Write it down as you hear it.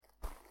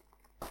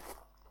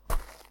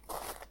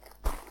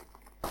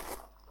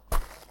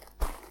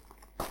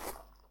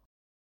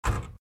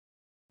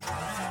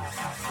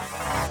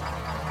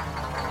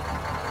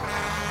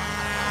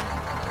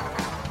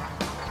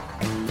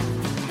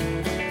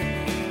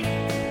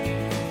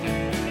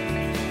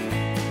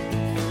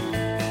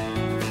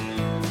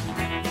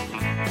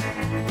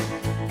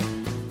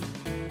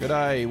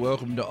G'day,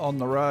 welcome to On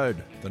the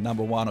Road, the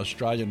number one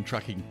Australian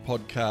trucking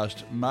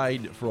podcast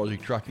made for Aussie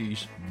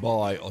truckies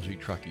by Aussie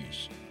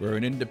truckies. We're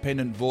an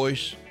independent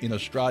voice in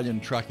Australian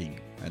trucking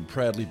and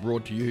proudly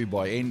brought to you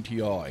by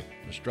NTI,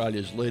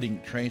 Australia's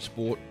leading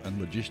transport and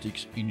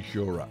logistics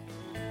insurer.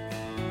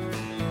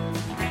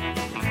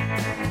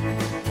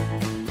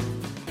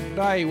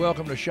 G'day,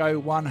 welcome to show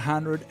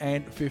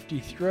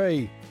 153.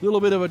 A little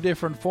bit of a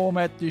different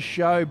format this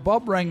show.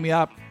 Bob rang me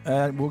up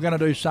and we're going to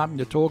do something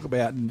to talk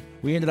about, and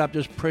we ended up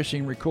just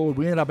pressing record.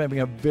 We ended up having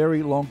a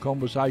very long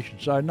conversation.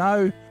 So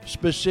no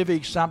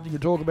specific something to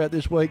talk about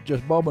this week,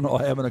 just Bob and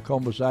I having a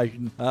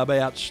conversation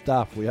about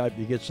stuff. We hope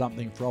you get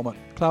something from it.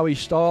 Chloe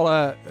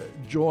Styler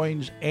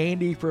joins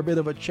Andy for a bit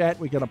of a chat.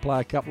 We're going to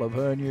play a couple of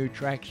her new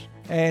tracks.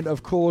 And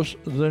of course,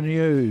 the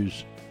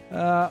news.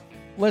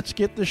 Let's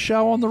get the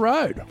show on the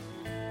road.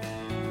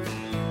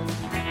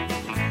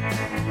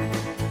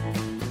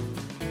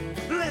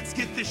 Let's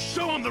get this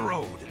show on the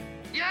road.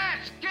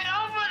 Yes, get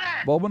on with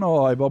it! Bob and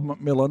I, Bob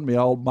McMillan, my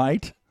old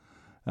mate,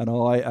 and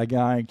I are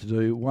going to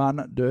do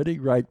one dirty,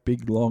 great,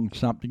 big, long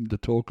something to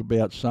talk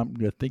about, something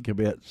to think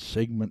about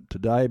segment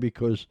today,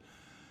 because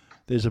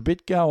there's a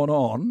bit going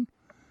on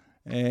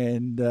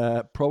and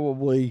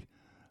probably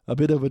a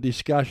bit of a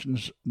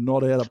discussion's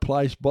not out of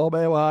place. Bob,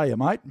 how are you,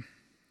 mate?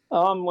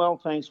 I'm well,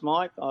 thanks,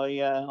 Mike.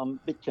 I'm a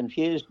bit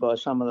confused by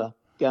some of the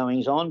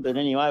goings on, but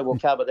anyway, we'll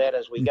cover that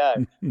as we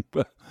go.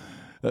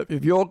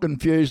 If you're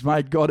confused,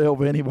 mate, God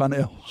help anyone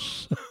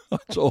else.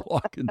 That's all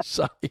I can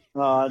say.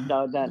 I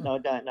don't know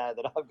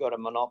that I've got a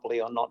monopoly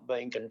on not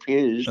being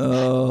confused.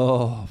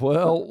 Oh,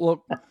 well,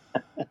 look,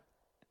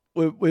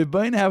 we've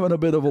been having a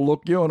bit of a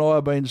look. You and I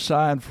have been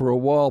saying for a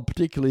while,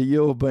 particularly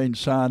you have been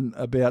saying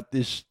about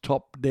this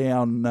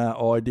top-down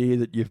idea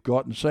that you've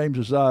got, and it seems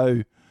as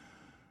though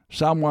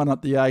someone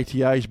at the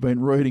ATA has been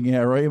reading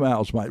our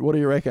emails, mate. What do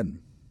you reckon?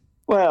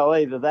 Well,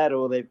 either that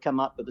or they've come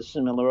up with a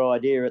similar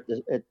idea at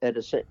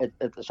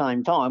the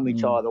same time,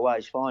 which either way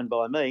is fine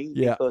by me.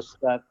 Yeah. Because,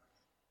 but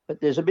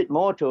there's a bit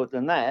more to it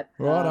than that.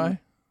 Right,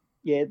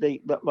 Yeah,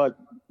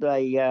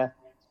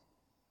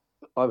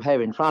 I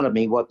have in front of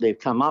me what they've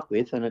come up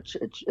with, and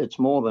it's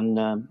more than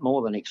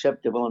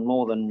acceptable and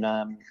more than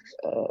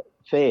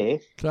fair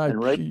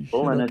and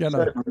reasonable,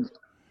 and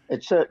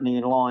it's certainly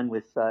in line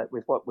with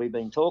what we've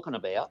been talking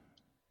about.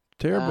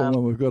 Terrible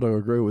when we've got to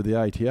agree with the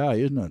ATA,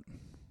 isn't it?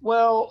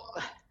 Well,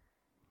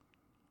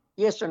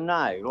 yes and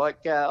no. Like,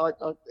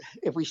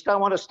 if we still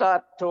want to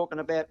start talking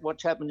about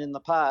what's happened in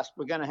the past,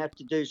 we're going to have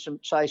to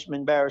say some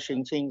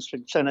embarrassing things for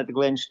Senator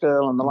Glenn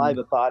Sterl and the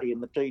Labor Party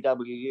and the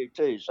TWU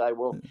too.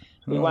 So,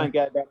 we won't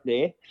go back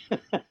there.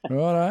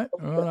 Right.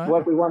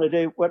 What we want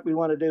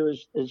to do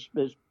is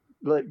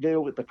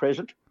deal with the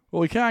present. Well,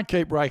 we can't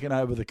keep raking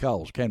over the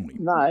coals, can we?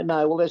 No.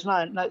 Well, there's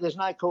no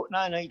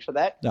need for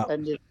that. No.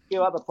 And there's a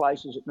few other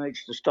places it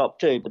needs to stop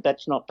too, but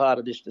that's not part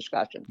of this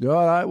discussion.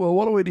 All right. Well,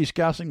 what are we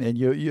discussing then?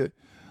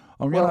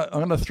 I'm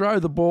going to throw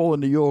the ball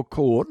into your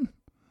court.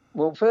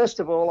 Well,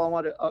 first of all, I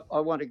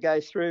want to go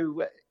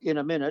through in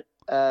a minute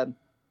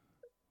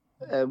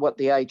what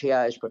the ATA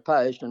has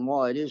proposed and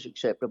why it is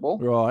acceptable.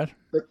 Right.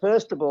 But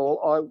first of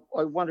all,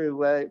 I want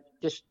to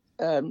just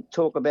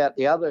talk about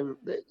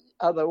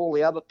all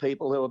the other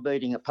people who are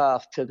beating a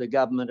path to the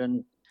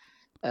government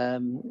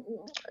and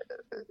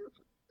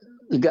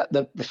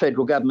the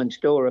federal government's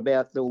door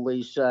about all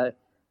these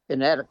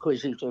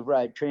inadequacies of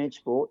road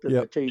transport that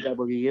the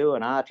TWU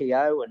and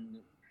RTO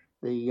and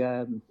the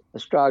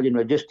Australian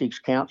Logistics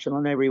Council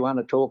and everyone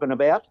are talking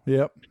about.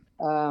 Yep.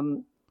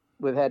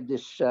 We've had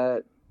this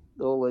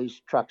all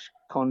these trucks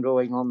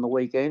convoying on the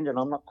weekend, and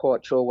I'm not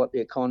quite sure what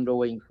they're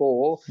convoying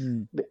for.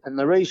 And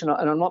the reason,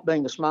 and I'm not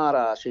being a smart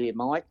ass here,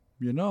 Mike.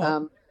 You're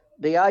not.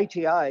 The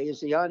ATA is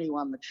the only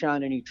one that's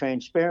shown any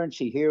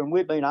transparency here, and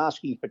we've been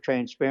asking for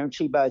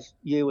transparency, both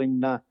you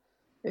in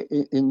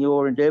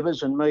your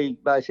endeavours and me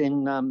both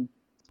in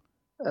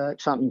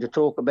something to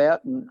talk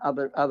about and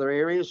other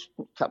areas,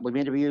 a couple of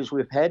interviews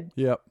we've had.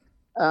 Yep.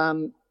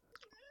 And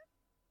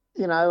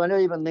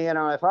even the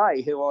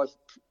NRFA, who I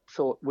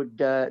thought would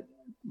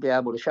be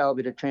able to show a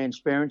bit of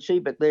transparency,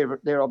 but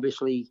they're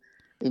obviously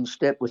in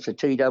step with the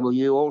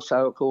TWU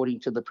also, according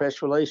to the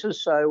press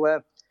releases.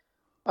 So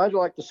I'd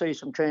like to see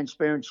some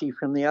transparency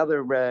from the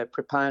other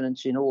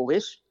proponents in all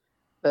this,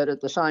 but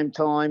at the same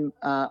time,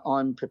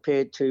 I'm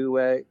prepared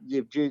to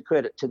give due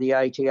credit to the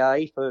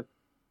ATA for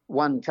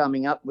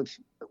coming up with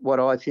what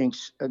I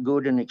think's a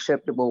good and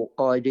acceptable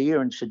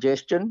idea and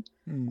suggestion.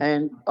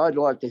 And I'd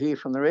like to hear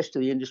from the rest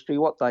of the industry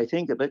what they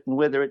think of it and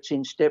whether it's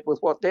in step with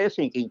what they're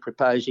thinking,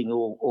 proposing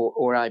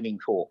or aiming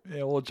for.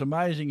 Yeah, well, it's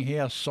amazing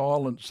how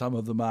silent some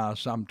of them are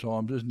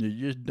sometimes, isn't it?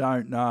 You just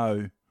don't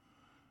know.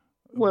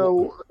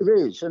 Well, it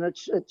is, and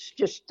it's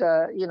just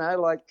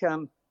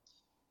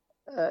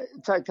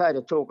it's okay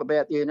to talk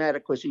about the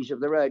inadequacies of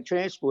the road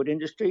transport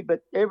industry,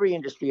 but every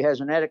industry has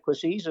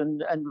inadequacies,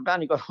 and we've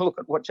only got to look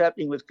at what's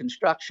happening with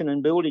construction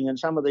and building and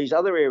some of these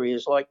other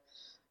areas, like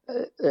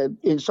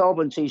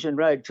insolvencies in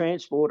road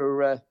transport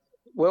are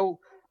well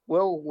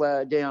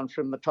down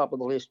from the top of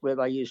the list where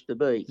they used to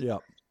be. Yeah.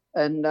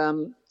 And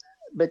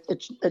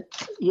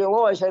you'll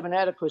always have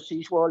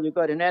inadequacies while you've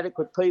got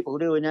inadequate people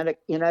doing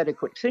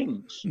inadequate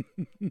things.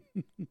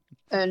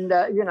 And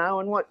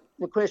and what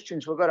the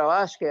questions we've got to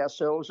ask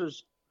ourselves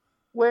is,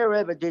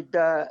 whoever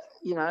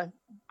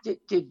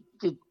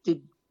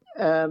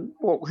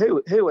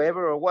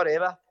or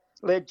whatever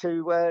led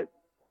to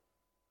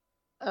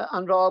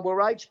unreliable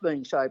rates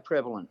being so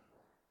prevalent.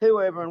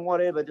 Whoever and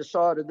whatever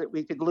decided that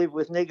we could live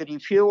with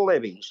negative fuel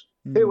levies.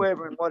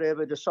 Whoever and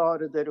whatever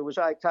decided that it was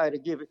okay to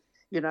give,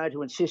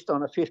 to insist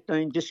on a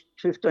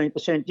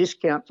 15%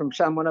 discount from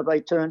someone if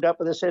they turned up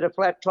with a set of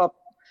flat top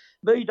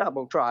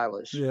B-double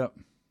trailers. Yeah.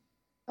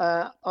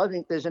 I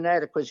think there's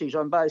inadequacies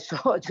on both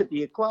sides of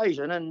the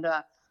equation, and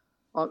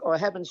I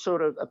haven't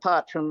sort of,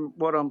 apart from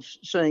what I'm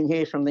seeing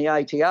here from the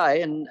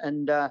ATA,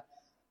 and I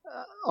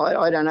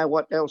don't know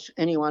what else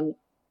anyone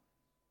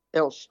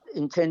else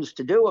intends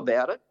to do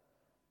about it.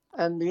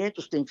 And the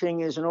interesting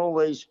thing is, in all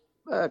these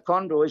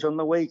convoys on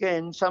the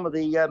weekend, some of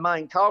the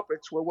main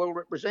culprits were well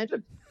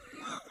represented.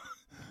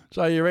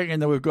 So you reckon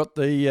that we've got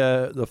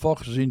the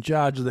foxes in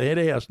charge of the head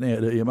house now,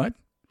 do you, mate?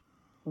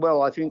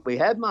 Well, I think we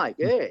have, mate.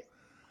 Yeah,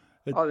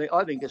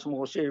 I think it's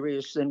more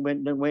serious than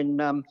when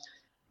Tom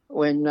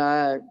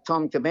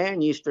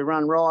Caban used to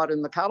run riot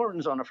in the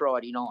Cullerins on a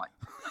Friday night.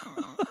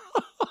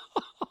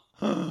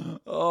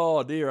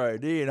 Oh dear,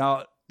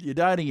 no, you're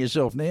dating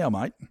yourself now,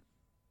 mate.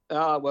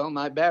 Oh well,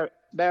 mate,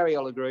 Barry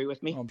will agree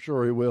with me. I'm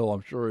sure he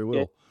will.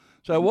 Yeah.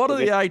 So what are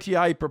the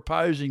ATA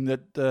proposing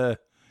that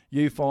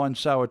you find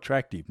so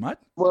attractive, mate?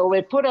 Well,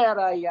 they put out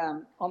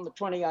on the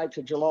 28th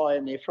of July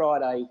in their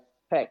Friday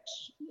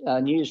Facts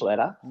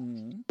newsletter,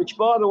 which,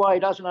 by the way,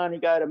 doesn't only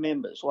go to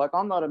members. Like,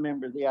 I'm not a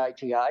member of the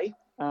ATA.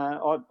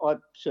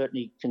 I've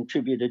certainly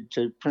contributed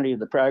to plenty of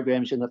the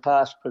programs in the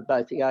past for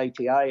both the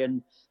ATA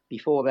and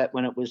before that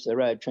when it was the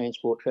Road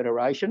Transport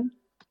Federation.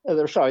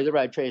 The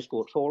Road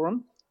Transport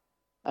Forum.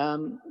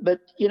 But,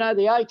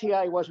 the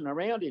ATA wasn't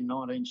around in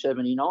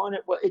 1979.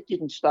 It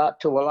didn't start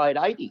till the late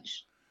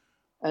 80s.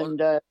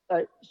 And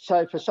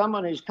so for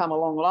someone who's come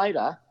along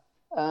later,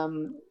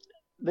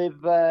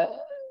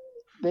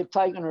 they've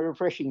taken a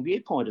refreshing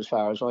viewpoint as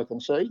far as I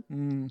can see.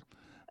 And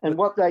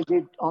what they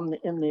did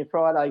in their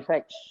Friday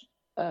Facts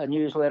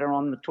newsletter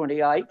on the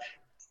 28th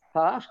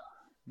part,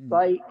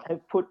 they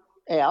have put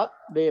out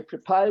their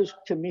proposed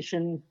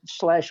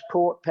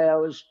commission/court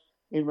powers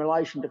in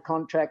relation to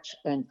contracts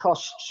and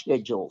cost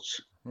schedules.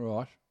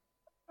 Right.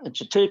 It's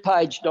a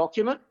 2-page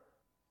document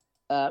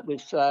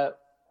with 4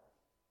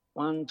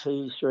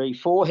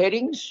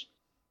 headings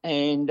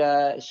and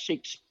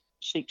six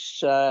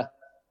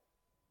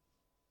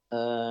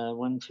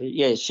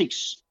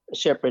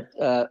separate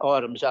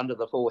items under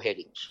the 4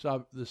 headings.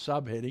 The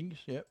subheadings,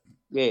 yep.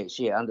 Yes,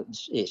 6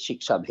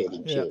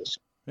 subheadings, yep. Yes.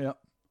 Yeah.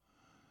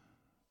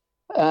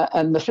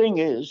 And the thing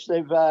is,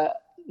 they've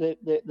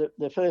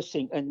the first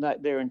thing, and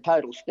they're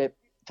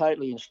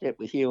totally in step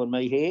with you and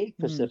me here,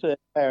 because the first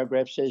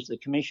paragraph says the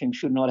Commission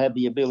should not have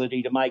the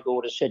ability to make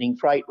orders setting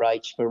freight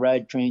rates for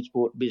road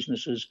transport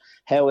businesses,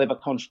 however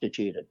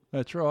constituted.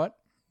 That's right.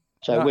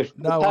 So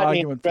no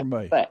argument from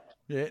me.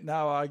 Yeah,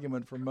 no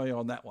argument from me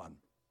on that one.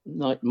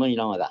 Not me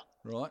neither.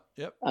 Right.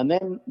 Yep. And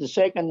then the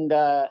second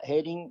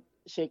subheading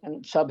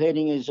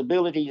is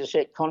ability to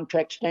set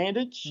contract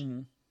standards,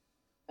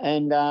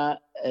 and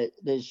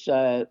there's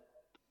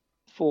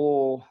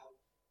 4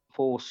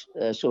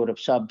 sort of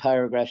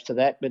sub-paragraphs to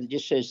that, but it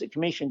just says the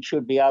Commission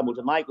should be able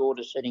to make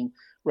orders setting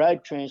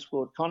road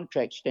transport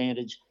contract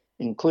standards,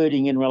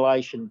 including in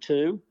relation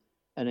to,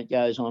 and it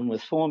goes on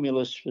with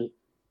formulas for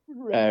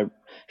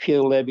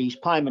fuel levies,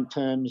 payment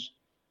terms,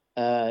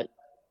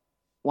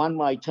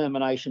 one-way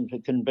termination for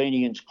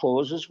convenience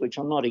clauses, which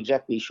I'm not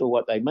exactly sure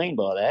what they mean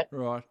by that.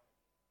 Right.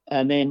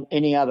 And then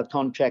any other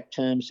contract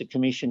terms the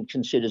Commission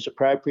considers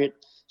appropriate,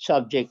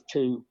 subject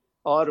to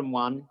item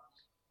 1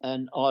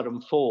 and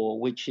item 4,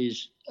 which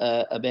is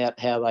about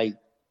how they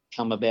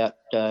come about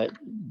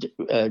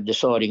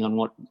deciding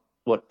on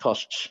what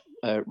costs,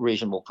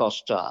 reasonable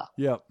costs are.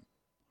 Yep.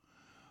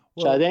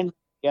 Well, so then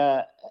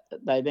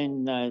they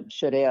then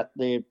set out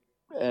their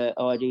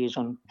ideas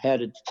on how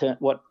to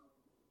what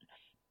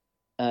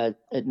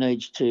it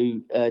needs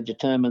to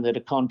determine that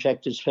a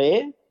contract is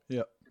fair.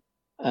 Yep.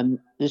 And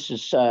this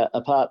is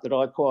a part that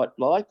I quite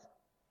like.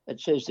 It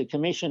says the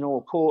Commission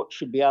or court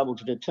should be able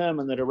to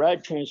determine that a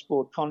road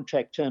transport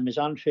contract term is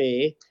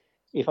unfair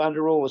if,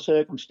 under all the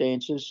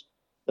circumstances,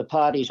 the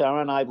parties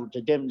are unable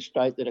to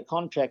demonstrate that a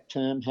contract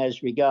term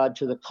has regard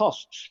to the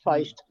costs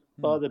faced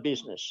by the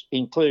business,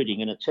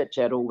 including, and it sets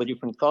out all the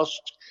different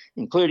costs,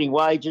 including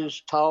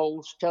wages,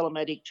 tolls,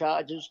 telematic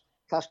charges,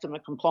 customer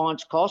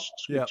compliance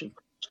costs,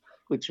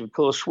 which of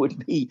course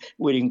would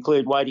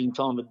include waiting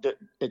time at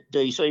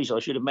DCs, I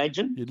should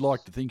imagine. You'd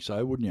like to think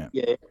so, wouldn't you?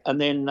 Yeah.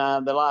 And then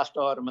the last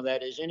item of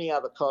that is any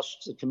other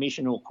costs the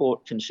Commission or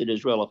court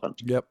considers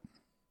relevant. Yep.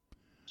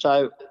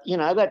 So,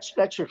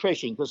 that's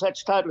refreshing, because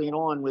that's totally in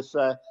line with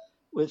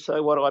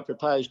what I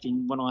proposed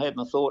when I had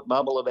my thought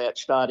bubble about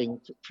starting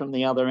from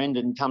the other end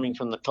and coming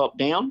from the top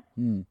down.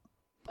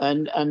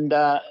 And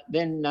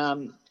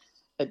then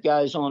it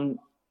goes on,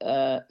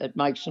 it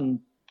makes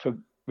some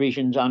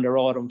provisions under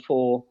item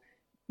 4,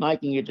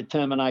 making a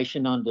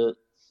determination under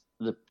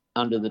the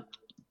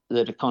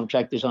that a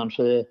contract is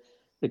unfair,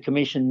 the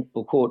commission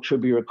or court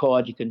should be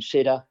required to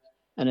consider,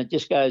 and it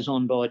just goes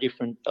on by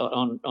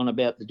on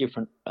about the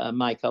different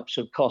makeups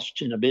of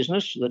costs in a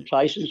business that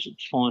faces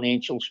its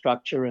financial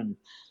structure and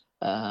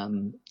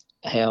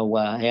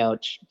how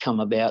it's come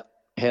about,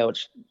 how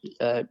it's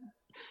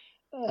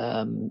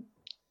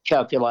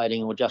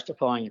calculating or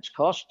justifying its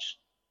costs.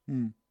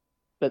 Mm.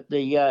 But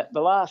the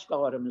last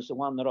item is the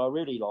one that I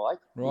really like.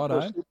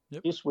 Righto.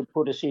 Yep. This would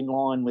put us in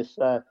line with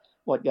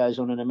what goes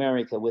on in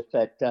America with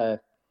that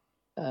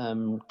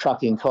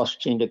trucking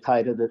costs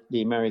indicator that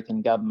the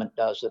American government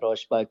does that I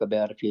spoke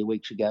about a few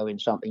weeks ago in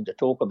Something to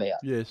Talk About.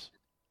 Yes.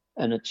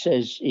 And it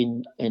says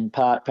in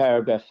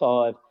paragraph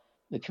 5,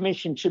 the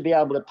Commission should be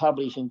able to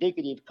publish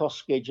indicative cost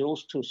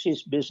schedules to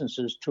assist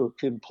businesses to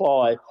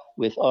comply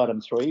with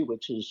item 3,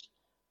 which is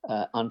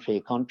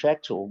unfair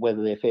contracts or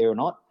whether they're fair or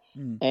not.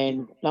 Mm.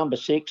 And number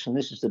 6, and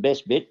this is the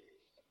best bit,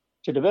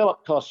 to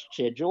develop cost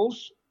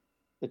schedules,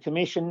 the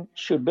Commission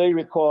should be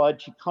required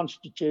to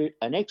constitute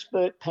an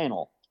expert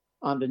panel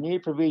under new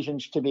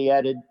provisions to be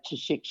added to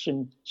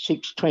Section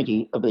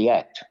 620 of the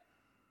Act.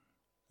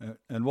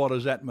 And what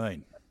does that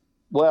mean?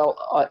 Well,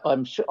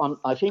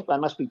 I think they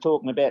must be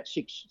talking about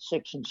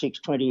Section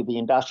 620 of the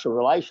Industrial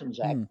Relations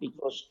Act,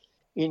 because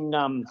in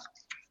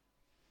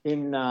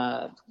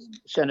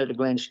Senator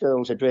Glenn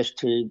Sterle's address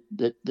to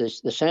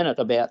the Senate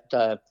about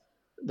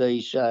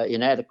these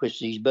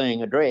inadequacies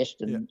being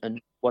addressed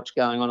and what's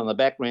going on in the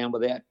background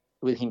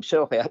with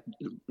himself out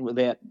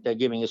without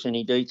giving us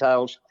any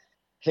details,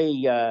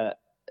 he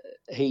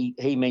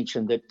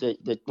mentioned that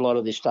a lot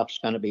of this stuff's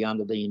going to be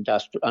under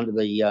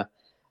the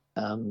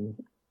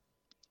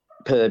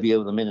purview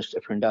of the Minister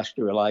for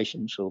Industrial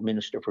Relations or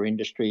Minister for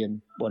Industry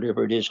and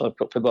whatever it is. I've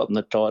forgotten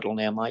the title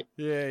now, mate.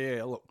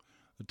 Yeah. Look,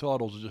 the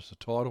title's just a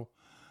title.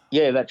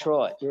 Yeah, that's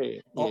right. Yeah.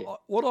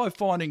 What I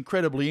find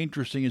incredibly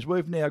interesting is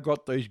we've now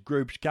got these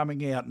groups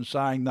coming out and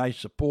saying they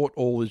support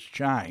all this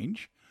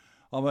change.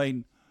 I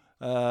mean,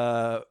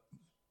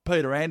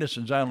 Peter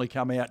Anderson's only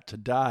come out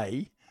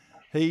today.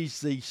 He's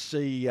the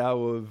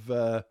CEO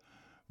of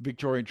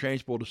Victorian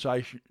Transport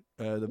Association.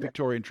 The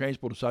Victorian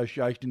Transport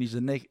Association, and he's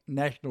the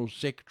National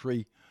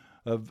Secretary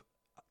of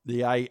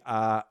the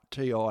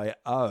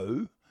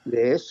ARTIO.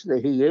 Yes,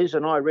 he is,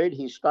 and I read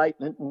his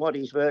statement, and what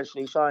he's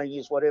virtually saying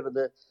is whatever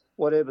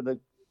the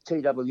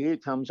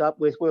TWU comes up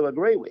with, we'll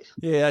agree with.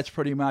 Yeah, that's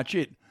pretty much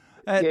it.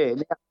 Now,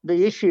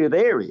 the issue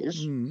there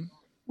is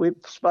we've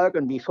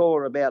spoken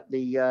before about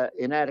the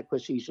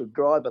inadequacies of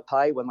driver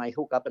pay when they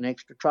hook up an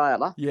extra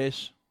trailer.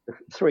 Yes.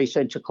 3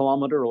 cents a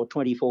kilometre or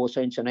 24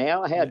 cents an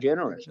hour. How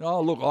generous!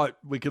 Oh, look,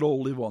 we could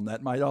all live on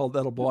that, mate.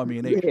 That'll buy me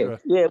an extra.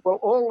 Yeah. Well,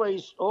 all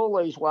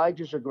these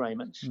wages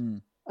agreements,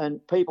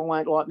 and people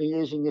won't like me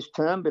using this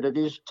term, but it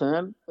is a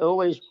term. All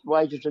these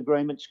wages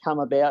agreements come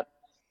about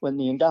when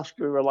the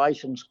Industrial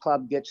Relations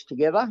Club gets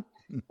together,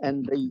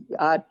 and the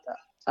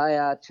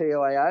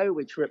ARTIO,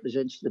 which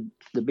represents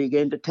the big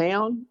end of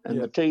town,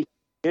 and the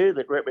TWU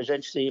that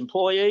represents the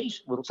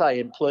employees. We'll say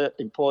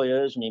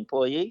employers and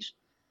employees.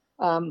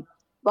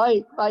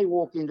 They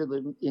walk into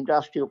the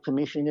Industrial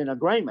Commission in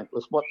agreement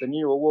with what the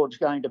new award's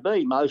going to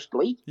be,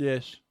 mostly.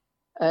 Yes.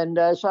 And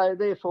so,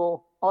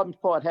 therefore, I'm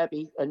quite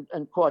happy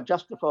and quite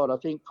justified, I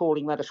think,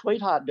 calling that a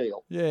sweetheart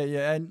deal.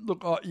 Yeah. And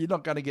look, you're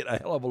not going to get a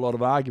hell of a lot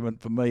of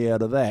argument from me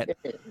out of that.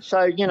 Yeah.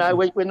 So,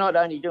 we're not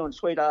only doing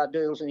sweetheart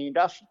deals in the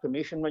Industrial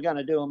Commission, we're going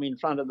to do them in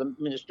front of the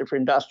Minister for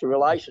Industrial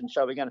Relations.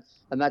 So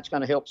and that's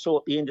going to help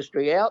sort the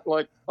industry out.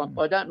 Like,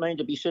 I don't mean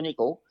to be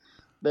cynical,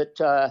 but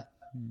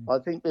I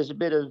think there's a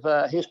bit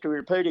of history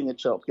repeating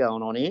itself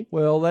going on here.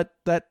 Well,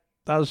 that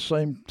does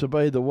seem to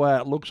be the way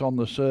it looks on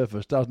the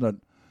surface, doesn't it?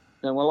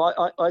 And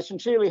well, I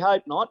sincerely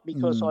hope not,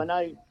 because I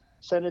know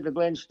Senator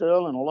Glenn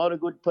Sterle and a lot of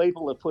good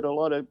people have put a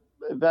lot of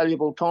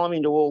valuable time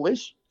into all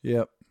this.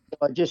 Yep.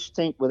 I just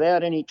think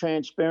without any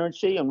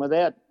transparency and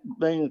without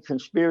being a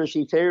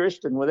conspiracy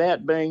theorist and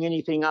without being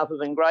anything other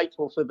than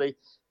grateful for the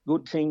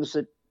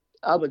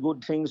other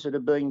good things that are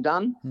being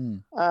done,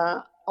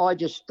 I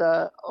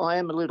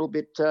am a little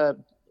bit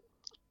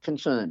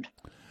concerned.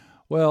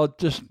 Well, it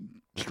just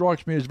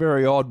strikes me as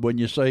very odd when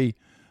you see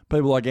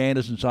people like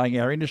Anderson saying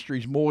our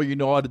industry's more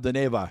united than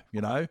ever,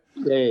 Yes,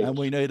 and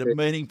we need a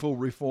meaningful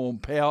reform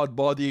powered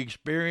by the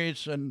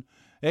experience and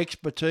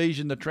expertise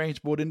in the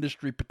transport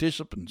industry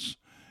participants,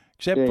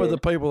 except for the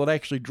people that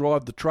actually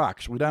drive the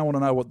trucks. We don't want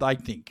to know what they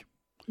think.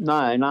 No,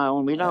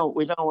 and we don't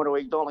want to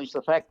acknowledge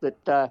the fact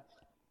that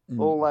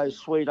all those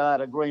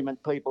sweetheart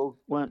agreement people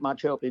weren't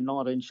much help in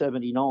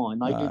 1979.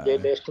 They did their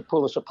best to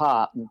pull us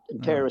apart and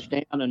tear us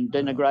down and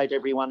denigrate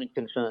everyone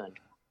concerned.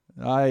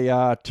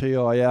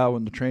 ARTIO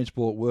and the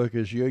Transport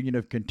Workers Union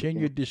have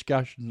continued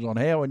discussions on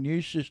how a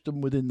new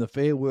system within the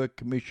Fair Work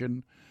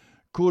Commission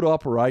could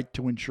operate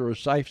to ensure a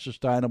safe,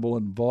 sustainable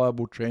and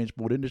viable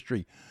transport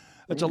industry.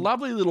 It's a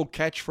lovely little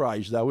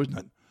catchphrase though, isn't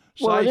it?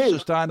 Safe,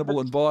 sustainable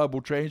and viable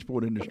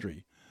transport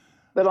industry.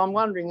 But I'm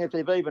wondering if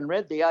they've even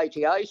read the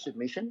ATA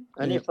submission,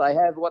 and Yeah. if they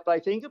have, what they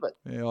think of it.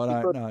 Yeah,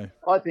 I don't know.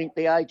 I think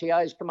the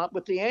ATA's come up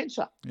with the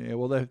answer. Yeah,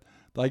 well,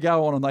 they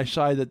go on and they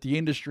say that the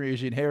industry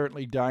is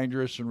inherently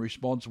dangerous and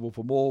responsible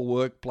for more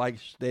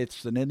workplace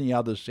deaths than any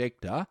other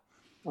sector.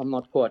 I'm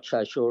not quite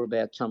so sure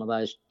about some of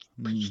those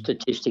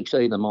statistics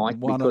either, Mike.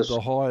 One of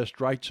the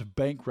highest rates of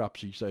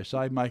bankruptcies, they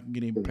say, making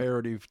it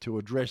imperative to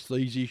address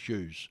these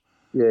issues.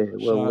 Yeah,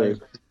 well,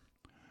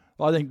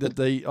 I think that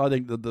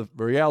the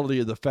reality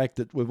of the fact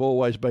that we've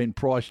always been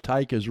price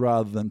takers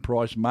rather than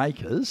price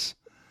makers,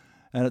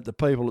 and that the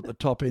people at the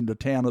top end of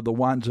town are the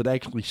ones that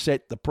actually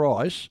set the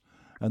price,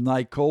 and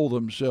they call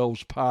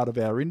themselves part of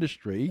our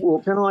industry. Well,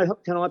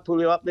 can I pull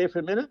you up there for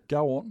a minute?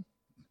 Go on.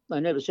 They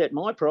never set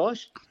my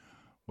price.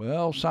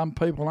 Well, some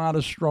people aren't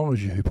as strong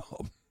as you,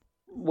 Bob.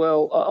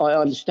 Well, I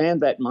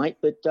understand that, mate,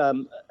 but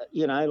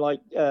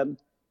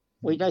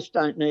we just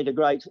don't need a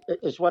great,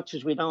 as much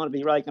as we don't want to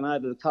be raking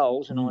over the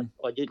coals, and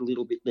I did a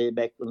little bit there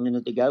back a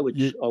minute ago,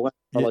 which I won't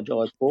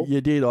apologise for.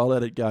 You did. I'll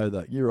let it go,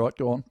 though. You're right.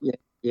 Go on.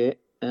 Yeah.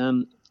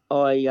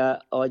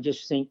 I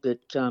just think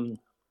that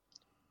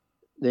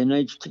there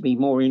needs to be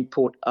more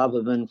input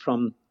other than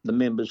from the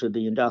members of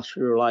the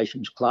Industrial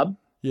Relations Club.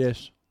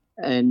 Yes.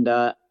 And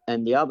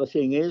the other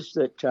thing is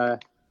that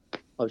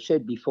I've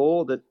said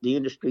before that the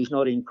industry is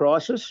not in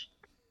crisis,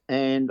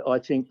 and I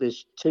think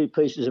there's two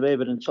pieces of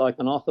evidence I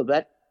can offer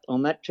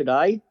on that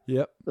today.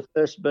 Yep. The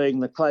first being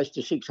the close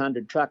to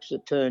 600 trucks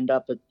that turned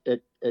up at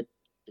the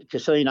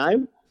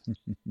casino.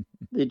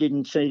 There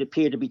didn't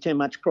appear to be too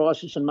much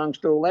crisis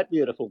amongst all that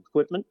beautiful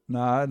equipment.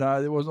 No,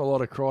 there wasn't a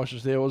lot of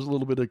crisis. There was a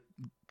little bit of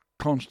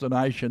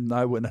consternation,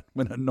 though, when a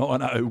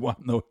 90 won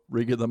the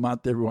rig of the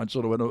month. Everyone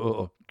sort of went,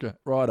 oh,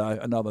 righto,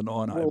 another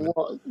 90.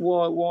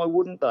 Well, why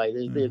wouldn't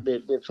they?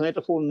 They're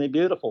plentiful and they're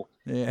beautiful.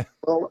 Yeah.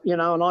 Well,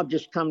 and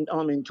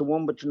I'm in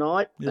Toowoomba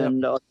tonight,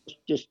 and I've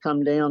just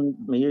come down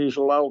my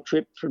usual old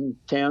trip from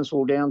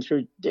Townsville out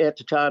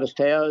to Charters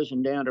Towers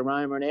and down to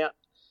Roma and out.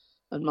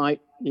 And,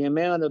 mate, the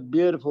amount of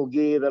beautiful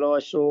gear that I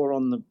saw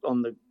on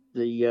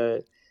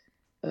the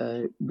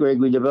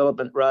Gregory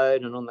Development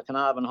Road and on the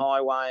Carnarvon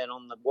Highway and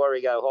on the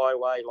Warrego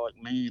Highway, like,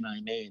 man,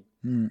 oh, man.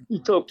 You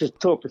talk to,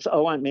 I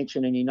won't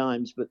mention any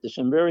names, but there's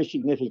some very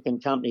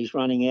significant companies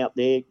running out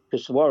there,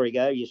 because the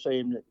Warrego, you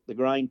see them, the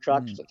grain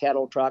trucks, the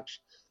cattle trucks,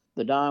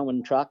 the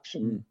Darwin trucks,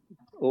 and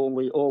all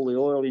the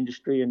oil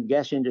industry and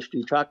gas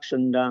industry trucks.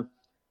 And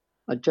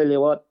I tell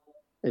you what,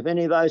 if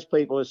any of those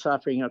people are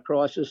suffering a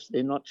crisis,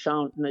 they're not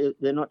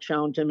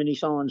showing too many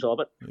signs of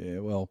it. Yeah,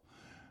 well,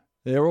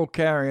 they're all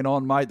carrying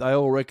on, mate. They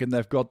all reckon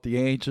they've got the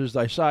answers.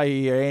 They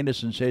say here,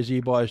 Anderson says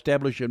here, by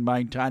establishing and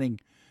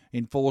maintaining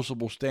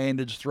enforceable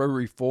standards through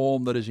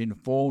reform that is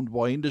informed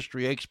by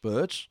industry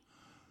experts,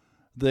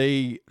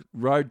 the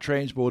road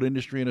transport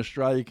industry in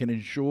Australia can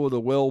ensure the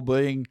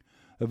well-being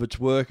of its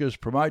workers,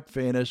 promote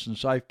fairness and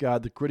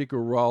safeguard the critical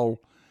role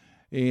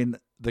in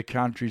the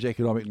country's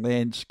economic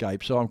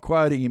landscape. So I'm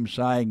quoting him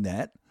saying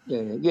that.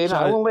 Yeah.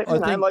 So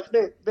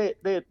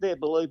they're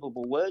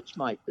believable words,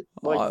 mate.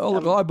 But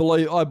I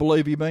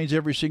believe he means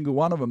every single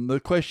one of them. The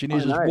question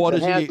is what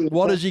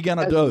is he going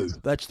to do?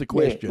 That's the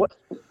question.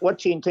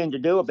 What's he intend to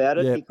do about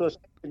it? Because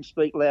he can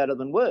speak louder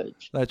than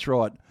words. That's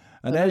right.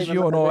 And as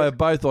you and I have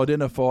both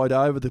identified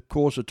over the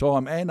course of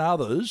time, and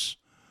others,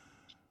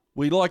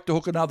 we like to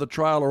hook another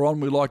trailer on.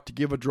 We like to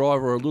give a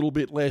driver a little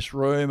bit less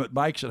room. It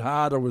makes it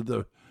harder with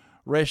the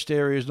rest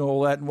areas and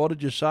all that. And what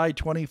did you say?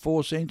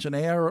 24 cents an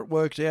hour it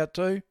works out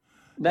to?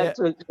 That's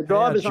the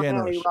drivers on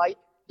hourly rate.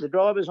 The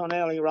drivers on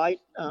hourly rate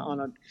on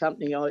a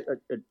company,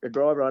 a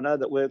driver I know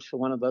that works for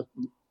one of the,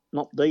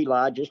 not the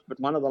largest, but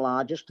one of the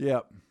largest. Yeah.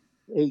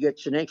 He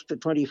gets an extra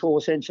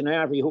 24 cents an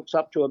hour if he hooks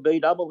up to a B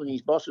double, and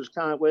his bosses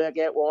can't work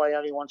out why he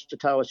only wants to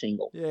tow a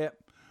single. Yeah.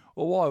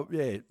 Well, why?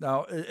 Yeah.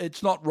 No,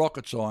 it's not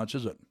rocket science,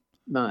 is it?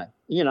 No.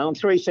 And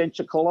 3 cents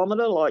a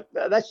kilometre,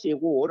 that's the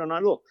award. And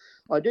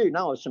I do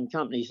know of some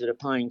companies that are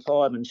paying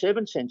 5 and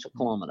 7 cents a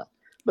kilometre,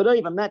 but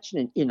even that's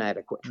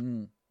inadequate.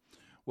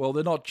 Well,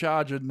 they're not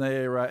charging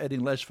any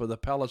less for the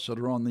pallets that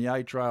are on the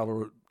A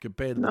trailer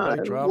compared to the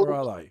B trailer,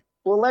 are they?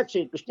 Well, that's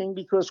interesting,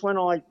 because when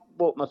I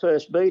bought my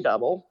first B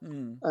double,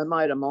 a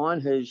mate of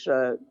mine who's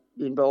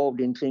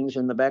involved in things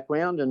in the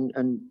background and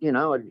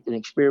an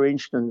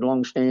experienced and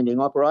long-standing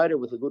operator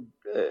with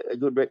a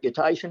good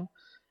reputation,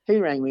 he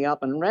rang me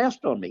up and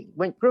roused on me,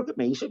 went crook at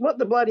me. He said, "What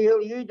the bloody hell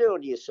are you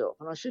doing to yourself?"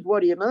 And I said,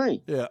 "What do you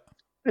mean?" Yeah.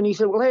 And he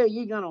said, "Well, how are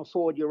you going to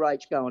afford your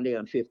rates going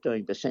down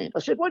 15%? I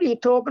said, "What are you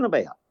talking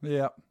about?"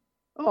 Yeah.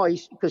 Oh,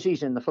 because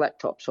he's in the flat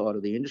top side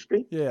of the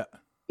industry. Yeah.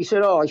 He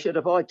said,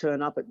 if I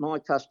turn up at my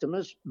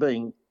customers,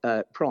 being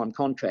prime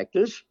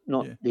contractors,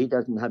 he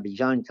doesn't have his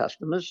own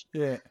customers.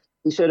 Yeah.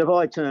 He said, if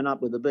I turn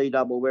up with a B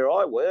double where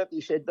I work, he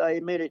said, they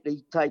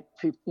immediately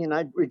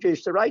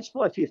reduce the rates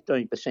by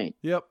 15%.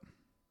 Yep.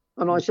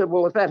 And I said,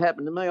 well, if that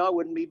happened to me, I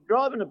wouldn't be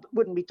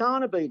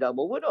towing a B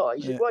double, would I?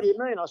 He said, what do you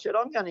mean? I said,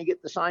 I'm going to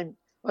get the same.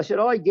 I said,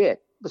 I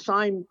get the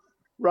same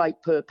rate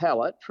per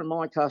pallet from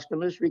my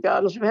customers,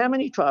 regardless of how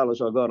many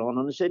trailers I got on.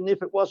 And I said, and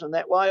if it wasn't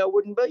that way, I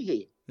wouldn't be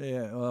here.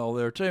 Yeah, well,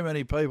 there are too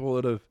many people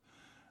that have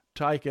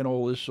taken,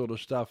 all this sort of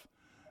stuff.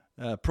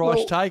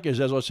 Price takers,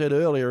 as I said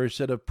earlier,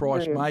 instead of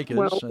price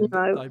makers, and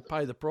they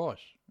pay the price.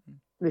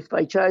 If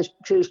they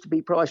choose to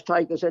be price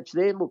takers, that's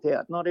their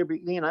lookout. Not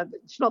every,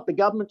 it's not the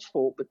government's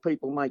fault, but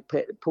people make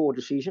poor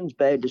decisions,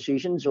 bad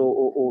decisions,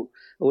 or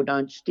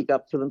don't stick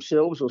up for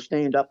themselves or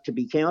stand up to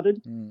be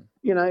counted.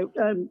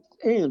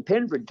 Ian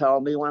Penford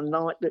told me one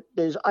night that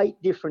there's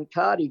 8 different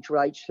cartage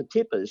rates for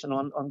tippers, and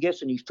I'm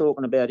guessing he's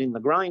talking about in the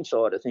grain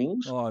side of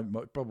things. Oh,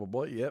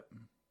 probably, yep.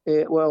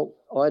 Yeah, well,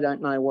 I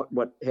don't know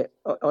what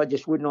I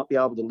just would not be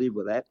able to live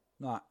with that.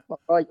 No.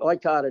 I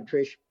carted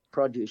fresh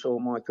produce all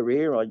my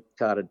career. I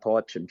carted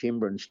pipes and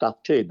timber and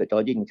stuff too, but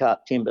I didn't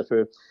cart timber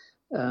for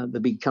the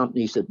big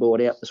companies that bought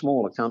out the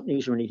smaller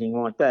companies or anything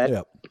like that.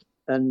 Yep.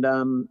 And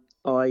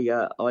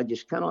I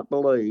just cannot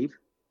believe,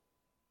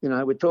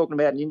 we're talking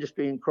about an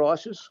industry in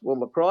crisis. Well,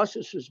 the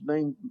crisis has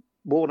been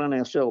brought on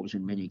ourselves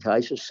in many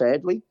cases,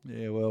 sadly.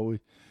 Yeah, well,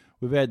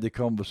 we've had the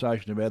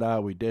conversation about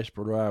are we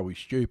desperate or are we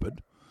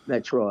stupid?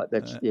 That's right.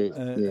 That's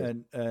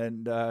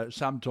And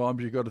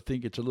sometimes you've got to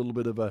think it's a little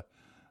bit of a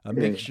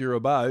mixture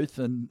of both,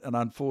 and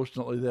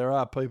unfortunately there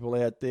are people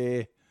out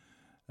there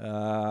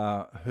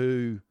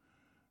who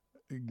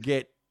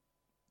get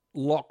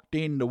locked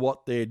into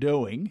what they're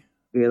doing.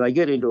 Yeah, they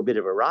get into a bit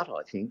of a rut,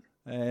 I think.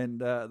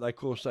 And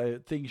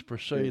things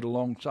proceed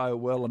along so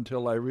well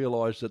until they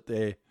realise that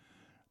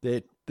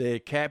they're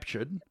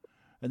captured,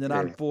 and then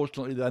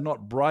unfortunately they're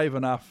not brave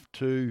enough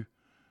to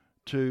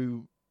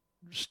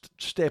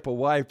step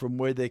away from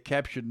where they're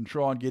captured and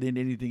try and get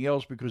into anything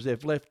else, because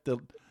they've left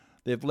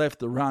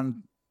the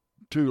run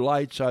too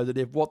late, so that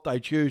if what they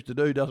choose to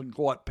do doesn't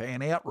quite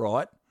pan out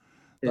right,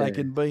 they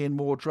can be in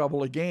more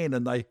trouble again.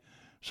 And they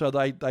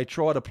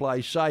try to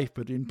play safe,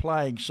 but in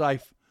playing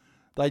safe,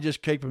 they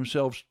just keep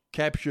themselves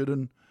captured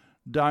and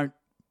don't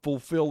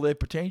fulfil their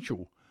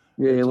potential.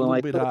 Yeah, it's a little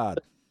bit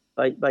hard.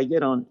 They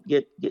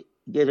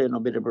get in a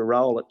bit of a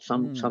roll at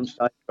some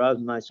stage, rather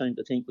than they seem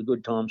to think the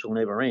good times will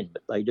never end,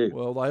 but they do.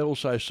 Well, they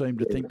also seem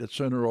to think that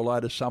sooner or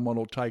later someone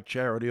will take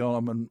charity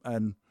on them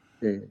and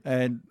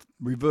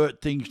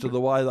revert things to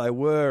the way they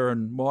were,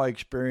 and my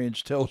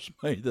experience tells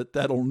me that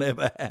that'll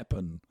never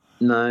happen.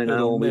 No,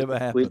 it'll never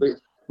happen.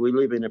 We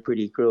live in a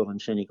pretty cruel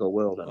and cynical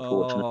world,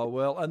 unfortunately. Oh,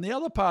 well, and the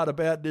other part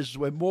about this is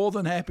we're more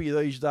than happy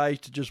these days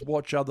to just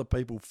watch other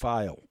people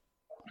fail.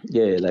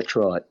 Yeah, that's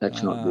right.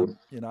 That's not good.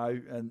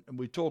 And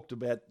we talked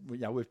about,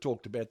 we've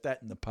talked about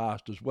that in the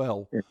past as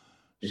well. Yeah.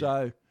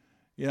 So,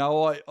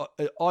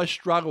 I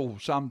struggle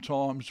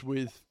sometimes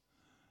with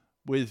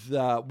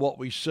what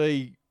we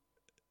see,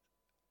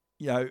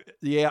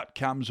 the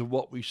outcomes of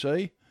what we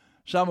see.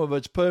 Some of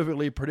it's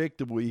perfectly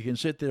predictable. You can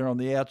sit there on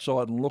the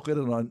outside and look at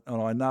it, and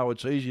I know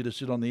it's easy to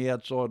sit on the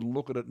outside and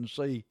look at it and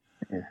see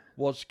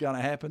what's going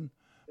to happen.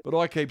 But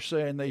I keep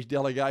seeing these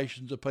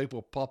delegations of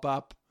people pop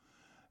up,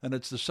 and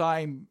it's the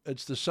same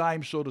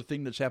sort of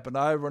thing that's happened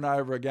over and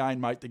over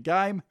again, mate. The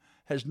game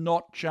has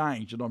not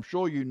changed, and I'm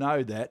sure you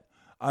know that.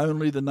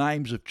 Only the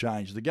names have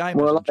changed. The game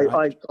hasn't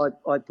changed.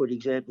 I put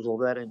examples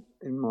of that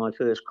in my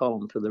first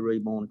column for the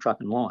Reborn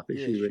Truckin' Life.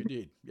 Yes, you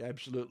did. You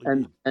absolutely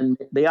did. And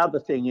the other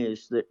thing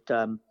is that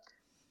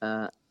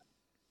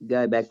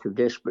go back to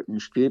desperate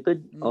and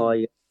stupid.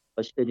 I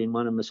said in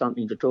one of the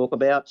Something to Talk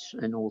About,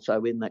 and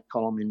also in that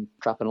column in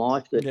Truckin'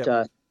 Life,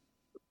 that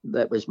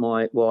that was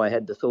why I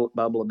had the thought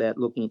bubble about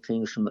looking at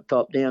things from the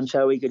top down,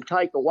 so we could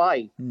take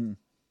away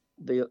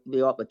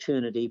the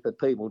opportunity for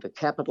people to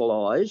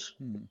capitalise.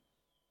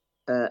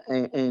 I've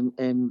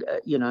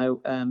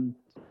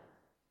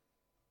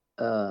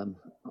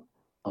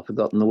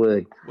forgotten the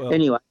word. Well,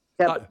 anyway,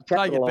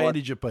 take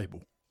advantage of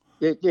people.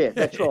 Yeah,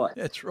 that's right.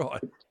 That's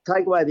right.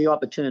 Take away the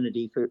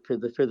opportunity for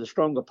the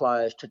stronger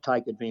players to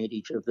take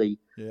advantage of the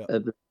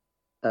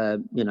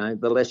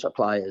lesser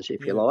players,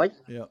 if you like.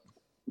 Yeah.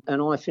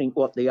 And I think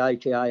what the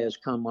ATA has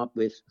come up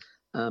with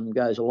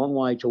goes a long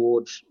way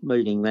towards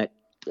meeting that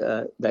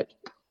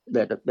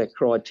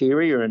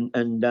criteria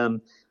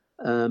and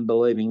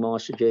believing my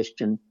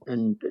suggestion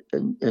and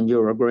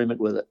your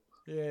agreement with it.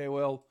 Yeah,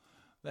 well,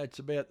 that's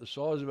about the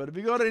size of it. Have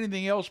you got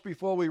anything else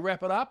before we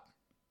wrap it up?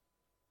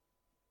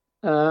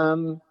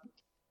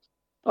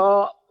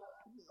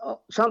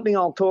 Something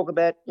I'll talk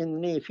about in the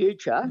near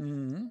future.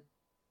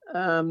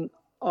 Mm-hmm.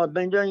 I've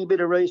been doing a bit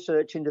of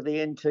research into the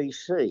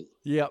NTC.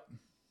 Yep.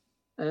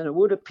 And it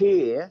would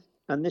appear,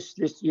 and this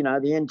the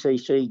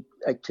NTC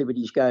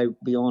activities go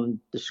beyond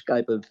the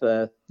scope of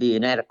the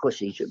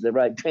inadequacies of the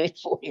road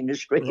transport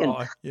industry.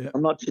 Right, and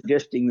I'm not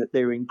suggesting that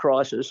they're in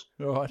crisis.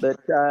 Right.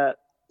 But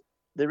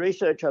the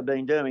research I've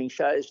been doing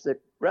shows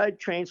that road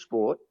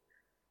transport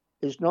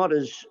is not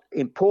as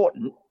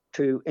important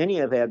to any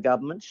of our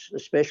governments,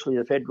 especially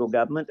the federal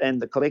government and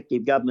the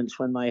collective governments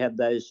when they have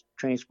those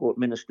transport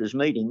ministers'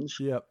 meetings,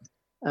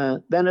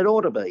 than it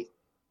ought to be.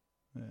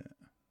 Yeah.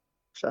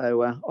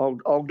 So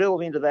I'll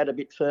delve into that a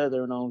bit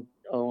further, and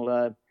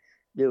I'll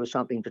do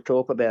something to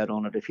talk about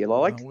on it if you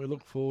like. Well, we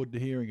look forward to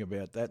hearing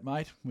about that,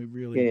 mate. We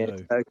really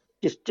do. So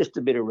just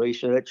a bit of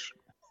research.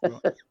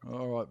 Right.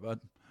 All right, bud.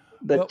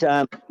 But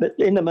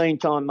in the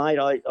meantime, mate,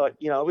 I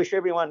wish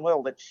everyone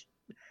well that's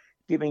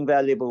giving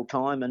valuable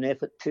time and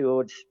effort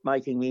towards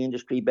making the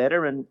industry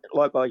better. And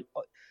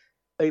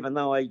even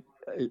though I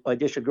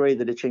disagree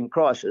that it's in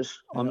crisis,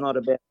 I'm not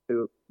about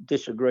to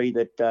disagree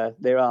that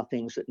there are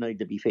things that need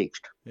to be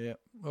fixed. Yeah.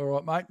 All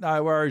right, mate.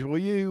 No worries. Well,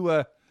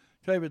 you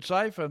keep it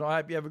safe, and I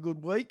hope you have a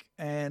good week,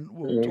 and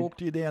we'll talk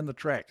to you down the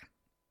track.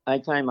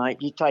 Okay,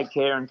 mate. You take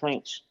care, and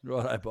thanks.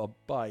 Righto, Bob.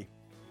 Bye.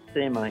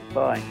 See you, mate.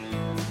 Bye.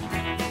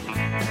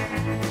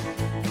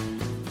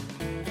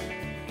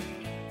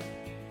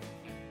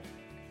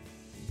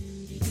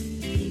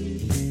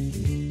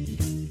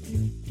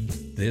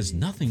 There's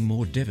nothing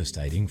more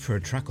devastating for a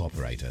truck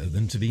operator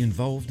than to be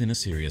involved in a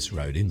serious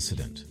road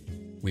incident.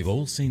 We've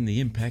all seen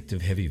the impact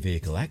of heavy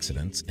vehicle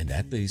accidents, and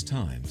at these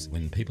times,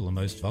 when people are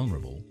most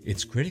vulnerable,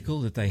 it's critical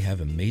that they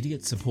have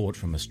immediate support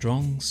from a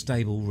strong,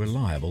 stable,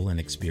 reliable and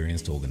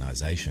experienced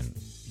organisation.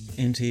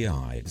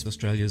 NTI is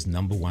Australia's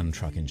 #1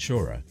 truck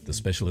insurer, the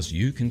specialist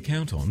you can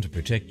count on to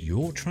protect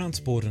your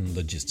transport and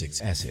logistics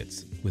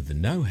assets, with the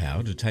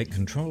know-how to take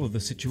control of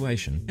the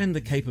situation and the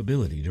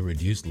capability to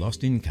reduce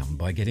lost income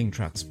by getting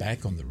trucks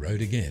back on the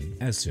road again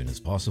as soon as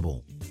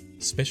possible.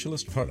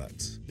 Specialist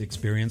products,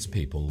 experienced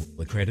people,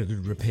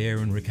 accredited repair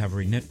and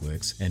recovery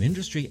networks, and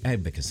industry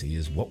advocacy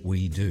is what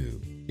we do.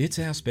 It's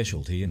our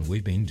specialty, and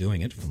we've been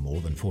doing it for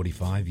more than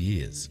 45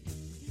 years.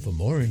 For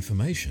more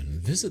information,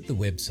 visit the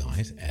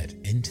website at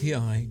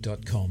nti.com.au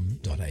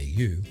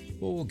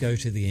or go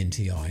to the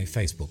NTI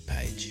Facebook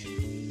page.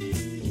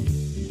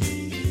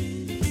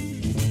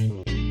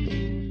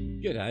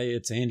 G'day,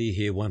 it's Andy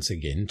here once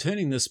again,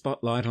 turning the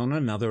spotlight on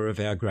another of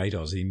our great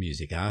Aussie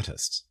music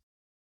artists.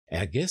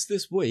 Our guest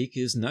this week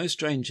is no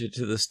stranger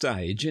to the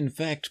stage. In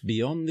fact,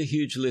 beyond the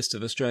huge list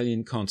of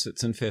Australian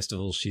concerts and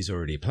festivals she's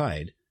already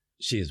played,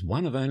 she is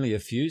one of only a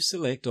few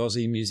select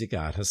Aussie music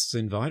artists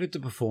invited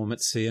to perform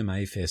at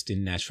CMA Fest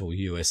in Nashville,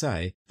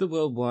 USA, the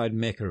worldwide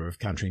mecca of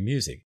country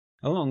music,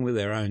 along with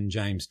their own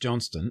James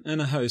Johnston and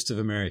a host of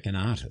American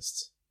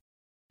artists.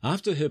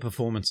 After her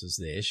performances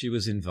there, she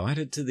was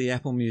invited to the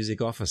Apple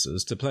Music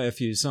offices to play a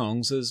few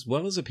songs, as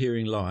well as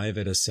appearing live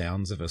at a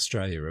Sounds of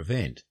Australia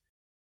event.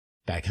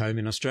 Back home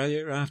in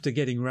Australia, after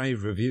getting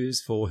rave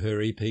reviews for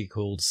her EP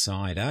called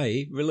Side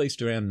A,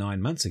 released around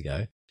 9 months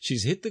ago,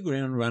 she's hit the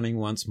ground running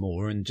once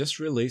more and just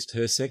released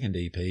her second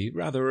EP,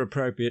 rather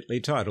appropriately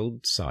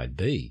titled Side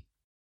B.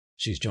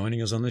 She's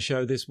joining us on the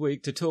show this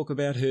week to talk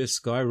about her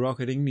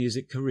skyrocketing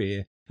music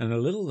career, and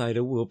a little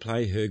later we'll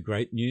play her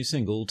great new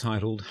single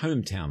titled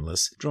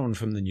Hometownless, drawn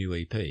from the new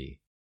EP.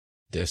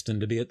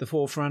 Destined to be at the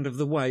forefront of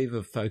the wave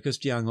of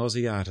focused young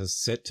Aussie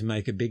artists set to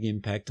make a big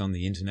impact on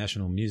the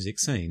international music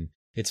scene,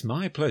 it's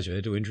my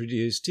pleasure to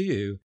introduce to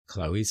you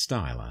Chloe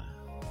Styler.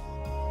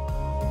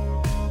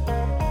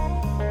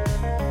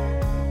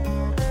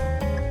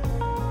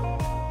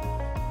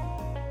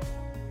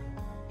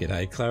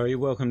 G'day, Chloe.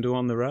 Welcome to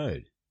On the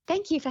Road.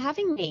 Thank you for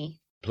having me.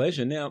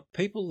 Pleasure. Now,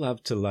 people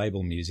love to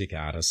label music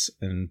artists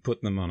and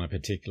put them on a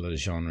particular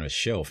genre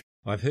shelf.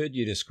 I've heard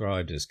you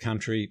described as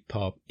country,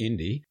 pop,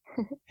 indie.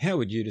 How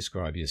would you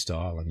describe your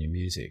style and your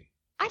music?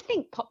 I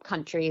think pop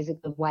country is a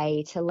good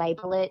way to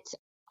label it.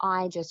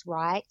 I just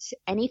write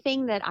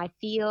anything that I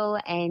feel,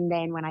 and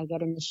then when I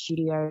get in the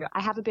studio,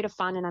 I have a bit of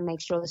fun and I make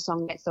sure the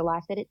song gets the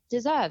life that it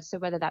deserves. So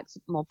whether that's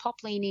more pop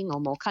leaning or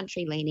more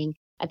country leaning,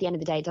 at the end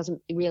of the day, it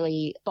doesn't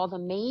really bother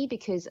me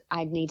because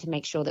I need to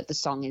make sure that the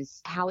song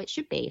is how it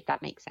should be, if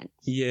that makes sense.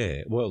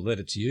 Yeah, well, that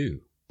it's you.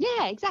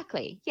 Yeah,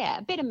 exactly. Yeah,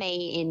 a bit of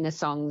me in the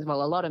songs.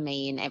 Well, a lot of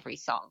me in every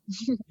song.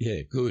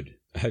 Yeah, good.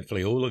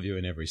 Hopefully all of you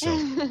in every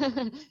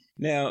song.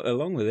 Now,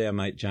 along with our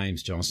mate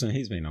James Johnston,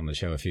 he's been on the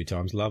show a few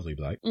times, lovely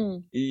bloke.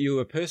 You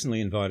were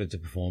personally invited to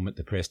perform at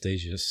the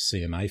prestigious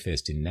CMA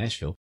Fest in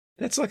Nashville.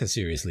 That's like a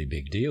seriously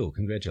big deal.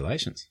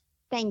 Congratulations.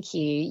 Thank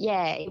you.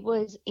 Yeah, it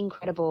was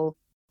incredible.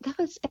 There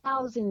was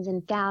thousands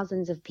and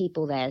thousands of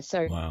people there.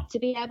 So wow. To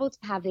be able to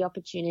have the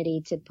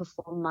opportunity to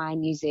perform my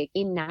music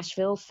in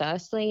Nashville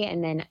firstly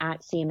and then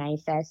at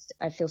CMA Fest,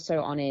 I feel so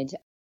honoured.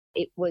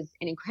 It was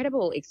an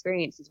incredible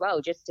experience as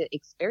well, just to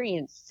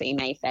experience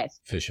CMA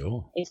Fest. For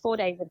sure. It's 4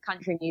 days of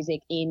country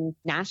music in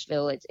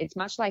Nashville. It's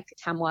much like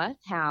Tamworth,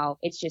 how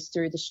it's just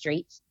through the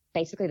streets.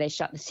 Basically, they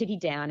shut the city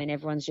down and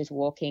everyone's just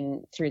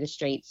walking through the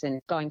streets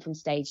and going from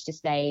stage to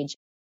stage.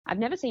 I've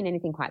never seen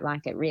anything quite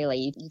like it,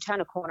 really. You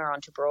turn a corner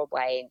onto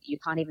Broadway and you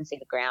can't even see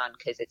the ground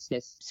because it's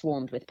just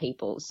swarmed with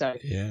people. So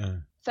yeah.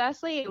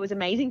 Firstly, it was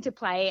amazing to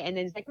play. And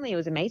then secondly, it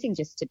was amazing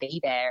just to be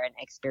there and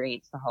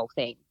experience the whole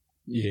thing.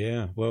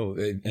 Yeah, well,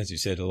 as you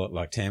said, a lot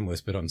like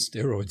Tamworth, but on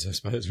steroids, I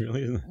suppose,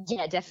 really, isn't it?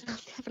 Yeah,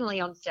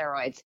 definitely on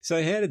steroids.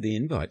 So how did the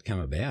invite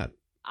come about?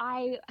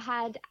 I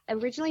had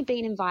originally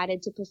been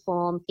invited to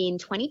perform in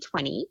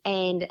 2020,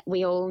 and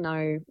we all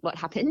know what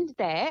happened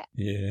there.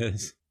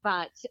 Yes.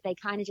 But they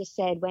kind of just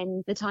said,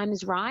 when the time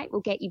is right,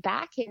 we'll get you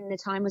back. And the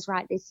time was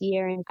right this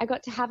year, and I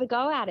got to have a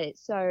go at it.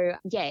 So,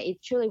 yeah,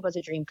 it truly was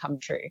a dream come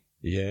true.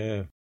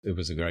 Yeah, it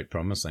was a great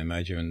promise they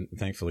made you, and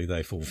thankfully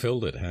they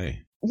fulfilled it,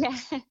 hey? Yeah.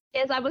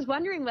 Yes, I was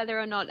wondering whether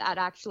or not that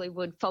actually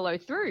would follow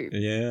through.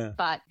 Yeah.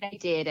 But they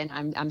did, and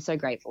I'm so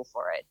grateful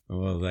for it.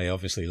 Well, they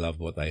obviously loved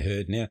what they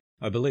heard. Now,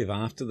 I believe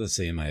after the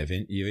CMA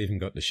event, you even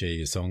got to share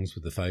your songs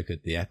with the folk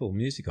at the Apple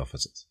Music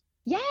offices.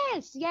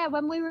 Yes, yeah.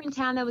 When we were in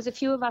town, there was a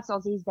few of us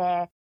Aussies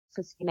there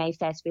for CMA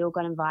Fest. We all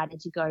got invited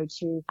to go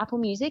to Apple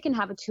Music and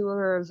have a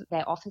tour of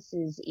their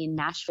offices in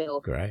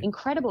Nashville. Great.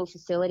 Incredible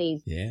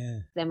facilities. Yeah.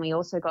 Then we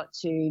also got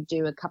to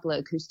do a couple of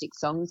acoustic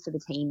songs for the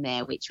team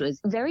there, which was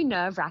very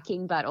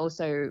nerve-wracking, but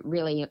also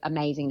really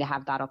amazing to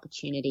have that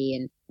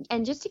opportunity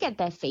and just to get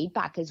their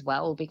feedback as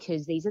well,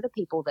 because these are the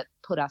people that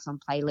put us on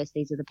playlists.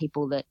 These are the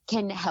people that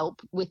can help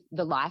with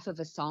the life of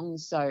a song.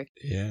 So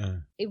yeah,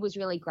 it was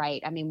really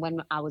great. I mean, when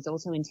I was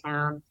also in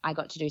town, I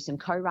got to do some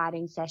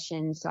co-writing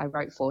sessions. So I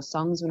wrote 4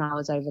 songs when I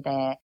was over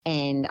there.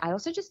 And I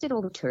also just did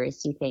all the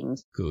touristy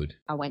things. Good.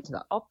 I went to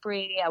the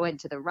Opry, I went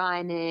to the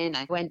Ryman,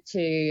 I went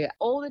to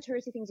all the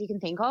touristy things you can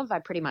think of. I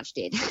pretty much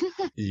did.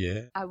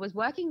 Yeah. I was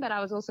working, but I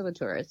was also a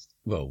tourist.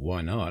 Well,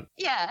 why not?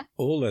 Yeah.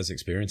 All those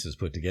experiences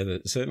put together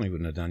certainly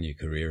wouldn't have done your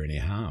career any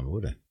harm,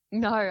 would it?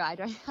 No, I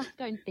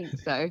don't think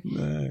so.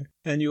 No.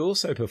 And you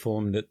also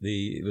performed at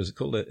was it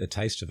called a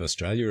Taste of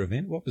Australia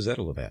event? What was that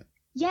all about?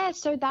 Yeah,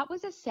 so that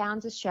was a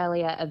Sounds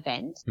Australia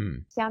event.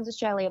 Sounds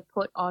Australia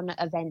put on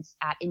events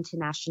at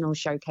international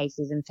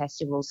showcases and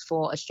festivals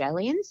for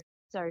Australians.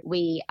 So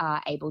we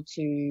are able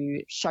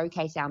to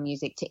showcase our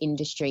music to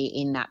industry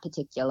in that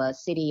particular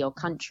city or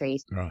country.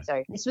 Right.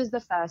 So this was the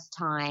first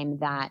time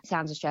that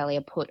Sounds Australia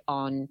put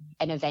on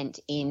an event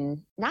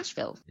in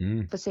Nashville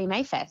for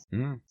CMA Fest.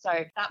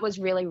 So that was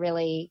really,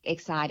 really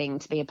exciting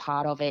to be a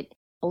part of it.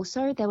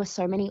 Also, there were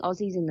so many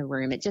Aussies in the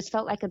room. It just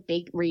felt like a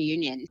big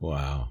reunion.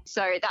 Wow.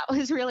 So that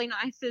was really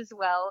nice as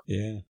well.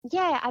 Yeah.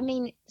 Yeah, I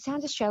mean,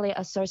 Sounds Australia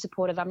are so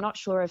supportive. I'm not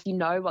sure if you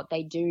know what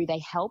they do. They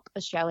help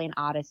Australian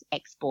artists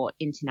export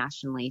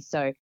internationally.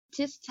 So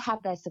just to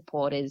have their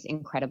support is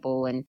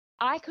incredible. And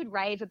I could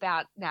rave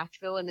about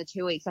Nashville in the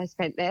 2 weeks I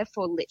spent there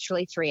for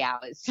literally 3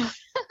 hours.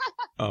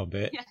 I'll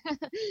bet.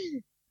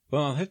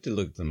 Well, I'll have to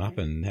look them up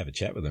and have a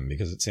chat with them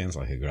because it sounds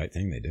like a great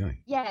thing they're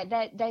doing.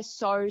 Yeah, they're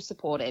so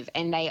supportive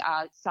and they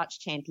are such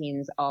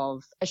champions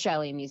of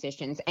Australian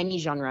musicians, any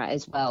genre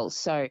as well.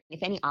 So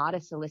if any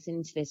artists are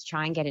listening to this,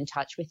 try and get in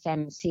touch with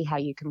them, see how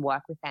you can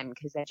work with them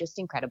because they're just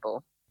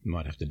incredible.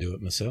 Might have to do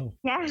it myself.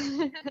 Yeah.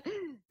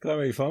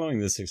 Chloe, following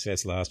the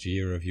success last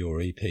year of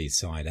your EP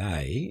Side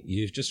A,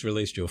 you've just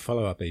released your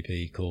follow-up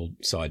EP called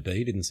Side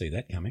B. Didn't see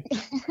that coming.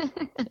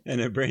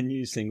 And a brand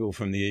new single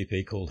from the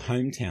EP called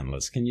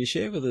Hometownless. Can you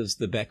share with us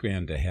the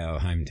background to how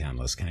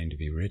Hometownless came to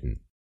be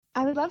written?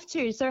 I would love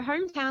to. So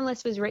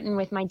Hometownless was written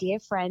with my dear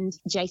friend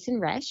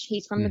Jason Resch.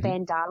 He's from the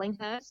band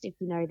Darlinghurst, if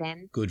you know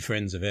them. Good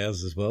friends of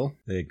ours as well.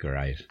 They're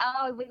great.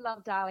 Oh, we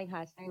love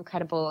Darlinghurst. They're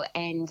incredible.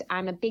 And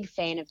I'm a big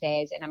fan of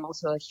theirs, and I'm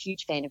also a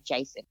huge fan of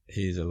Jason.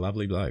 He's a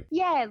lovely bloke.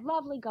 Yeah,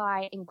 lovely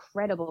guy,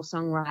 incredible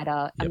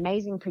songwriter,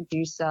 amazing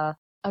producer,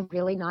 a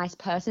really nice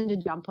person to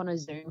jump on a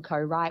Zoom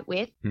co-write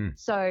with.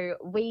 So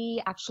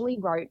we actually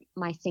wrote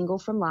my single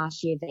from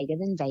last year, Vaguer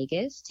Than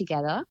Vegas,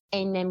 together.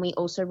 And then we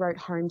also wrote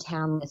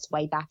Hometownless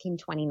way back in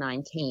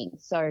 2019.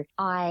 So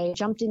I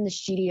jumped in the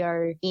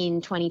studio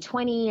in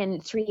 2020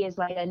 and 3 years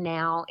later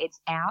now it's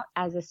out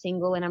as a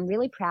single and I'm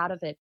really proud of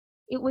it.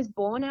 It was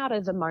born out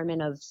of a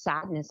moment of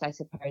sadness, I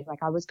suppose. Like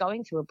I was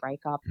going through a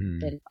breakup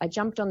and I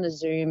jumped on the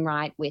Zoom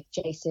right with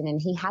Jason and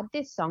he had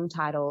this song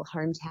title,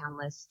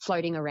 Hometownless,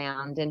 floating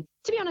around. And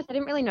to be honest, I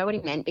didn't really know what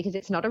he meant because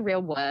it's not a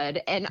real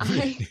word. And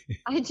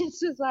I just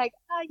was like,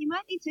 oh, you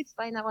might need to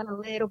explain that one a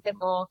little bit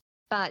more.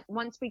 But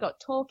once we got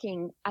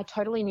talking, I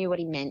totally knew what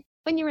he meant.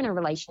 When you're in a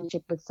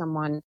relationship with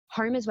someone,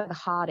 home is where the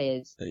heart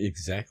is.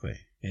 Exactly.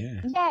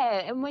 Yeah.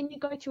 Yeah. And when you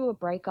go through a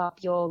breakup,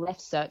 you're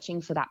left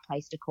searching for that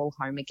place to call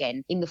home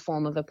again in the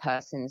form of a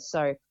person.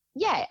 So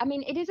yeah, I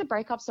mean, it is a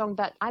breakup song,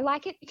 but I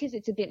like it because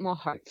it's a bit more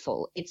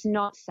hopeful. It's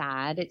not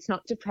sad. It's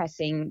not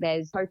depressing.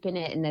 There's hope in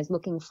it and there's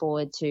looking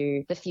forward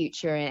to the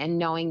future and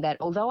knowing that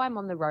although I'm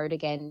on the road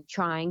again,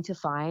 trying to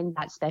find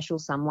that special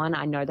someone,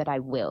 I know that I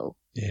will.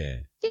 Yeah.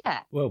 Yeah.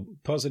 Well,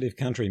 positive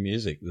country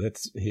music.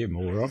 Let's hear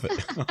more of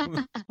it.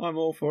 I'm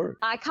all for it.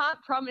 I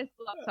can't promise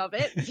lots of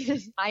it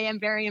because I am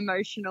very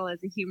emotional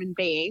as a human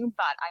being,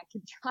 but I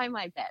can try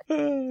my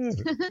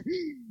best.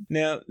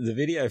 Now, the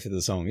video for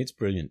the song, it's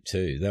brilliant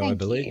too, though I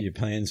believe your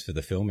plans for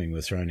the filming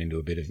were thrown into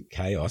a bit of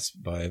chaos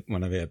by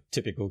one of our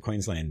typical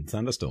Queensland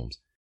thunderstorms.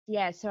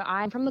 Yeah, so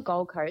I'm from the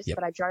Gold Coast,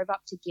 but I drove up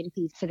to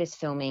Gympie for this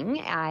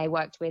filming. I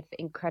worked with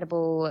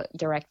incredible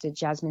director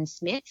Jasmine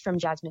Smith from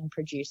Jasmine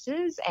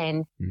Producers,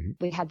 and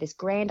we had this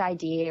grand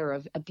idea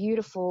of a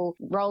beautiful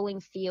rolling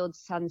field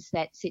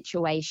sunset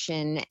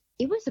situation.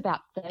 It was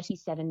about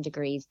 37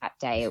 degrees that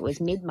day. It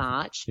was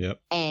mid-March,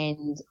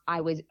 and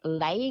I was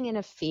laying in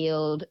a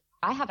field.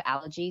 I have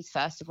allergies,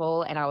 first of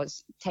all, and I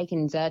was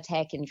taking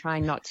Zyrtec and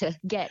trying not to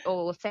get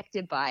all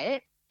affected by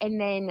it. And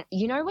then,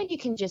 you know, when you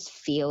can just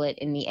feel it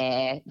in the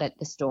air that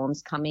the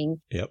storm's coming?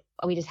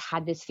 We just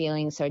had this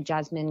feeling. So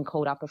Jasmine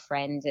called up a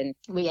friend and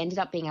we ended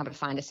up being able to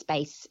find a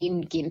space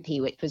in Gympie,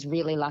 which was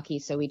really lucky.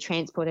 So we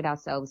transported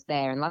ourselves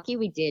there and lucky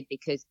we did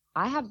because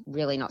I have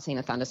really not seen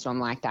a thunderstorm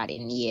like that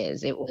in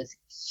years. It was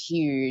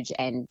huge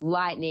and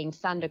lightning,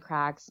 thunder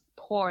cracks,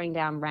 pouring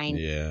down rain.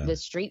 Yeah. The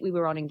street we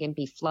were on in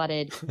Gympie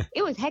flooded.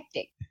 It was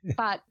hectic,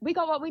 but we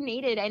got what we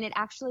needed, and it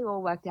actually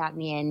all worked out in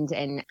the end,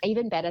 and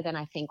even better than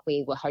I think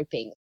we were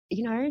hoping.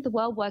 You know, the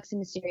world works in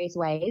mysterious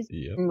ways,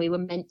 and we were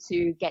meant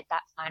to get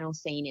that final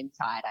scene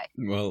inside.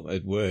 Well,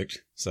 it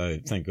worked, so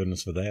thank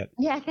goodness for that.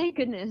 Yeah, thank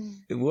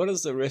goodness. What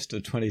does the rest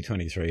of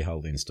 2023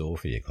 hold in store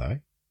for you,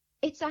 Chloe?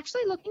 It's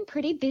actually looking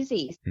pretty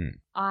busy.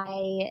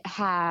 I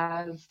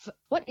have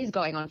what is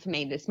going on for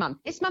me this month.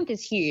 This month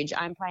is huge.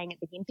 I'm playing at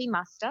the Gympie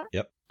Muster.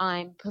 Yep.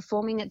 I'm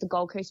performing at the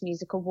Gold Coast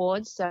Music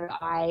Awards, so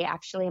I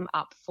actually am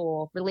up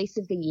for Release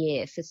of the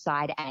Year for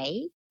Side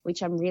A,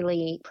 which I'm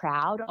really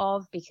proud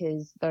of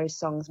because those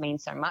songs mean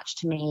so much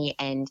to me,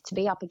 and to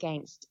be up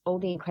against all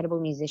the incredible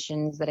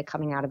musicians that are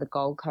coming out of the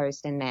Gold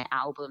Coast and their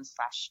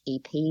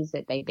albums/EPs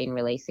that they've been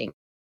releasing.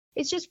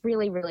 It's just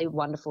really, really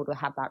wonderful to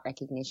have that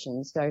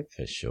recognition. So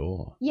for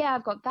sure. Yeah,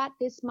 I've got that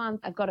this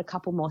month. I've got a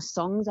couple more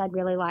songs I'd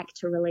really like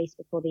to release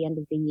before the end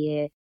of the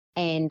year,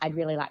 and I'd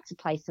really like to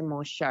play some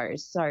more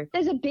shows. So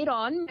there's a bit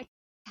on. My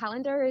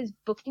calendar is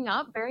booking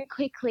up very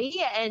quickly,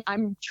 and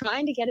I'm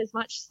trying to get as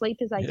much sleep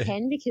as I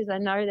can because I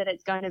know that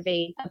it's going to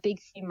be a big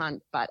few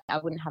months, but I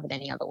wouldn't have it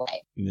any other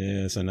way.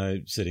 Yeah, so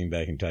no sitting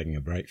back and taking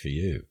a break for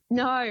you.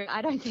 No,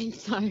 I don't think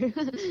so.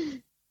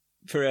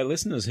 For our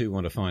listeners who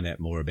want to find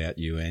out more about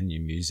you and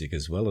your music,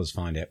 as well as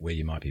find out where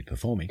you might be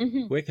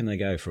performing, where can they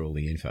go for all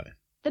the info?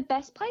 The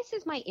best place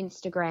is my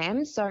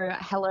Instagram, so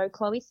hello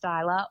Chloe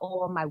Styler,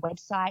 or my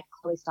website,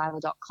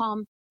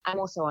 chloestyler.com. I'm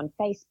also on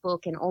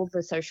Facebook and all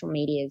the social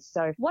medias.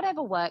 So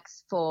whatever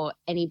works for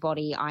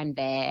anybody, I'm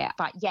there.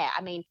 But yeah,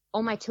 I mean,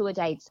 all my tour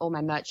dates, all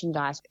my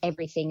merchandise,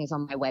 everything is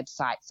on my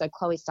website. So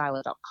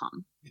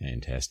chloestyler.com.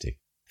 Fantastic.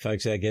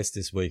 Folks, our guest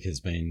this week has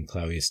been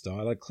Chloe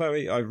Styler.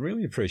 Chloe, I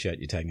really appreciate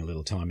you taking a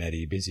little time out of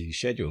your busy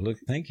schedule. Look,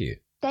 thank you.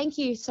 Thank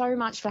you so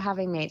much for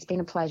having me. It's been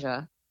a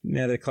pleasure.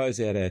 Now, to close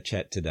out our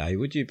chat today,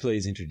 would you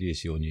please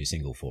introduce your new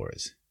single for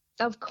us?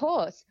 Of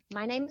course.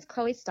 My name is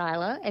Chloe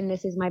Styler, and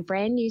this is my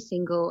brand new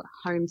single,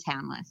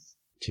 Hometownless.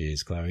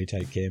 Cheers, Chloe.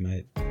 Take care,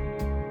 mate.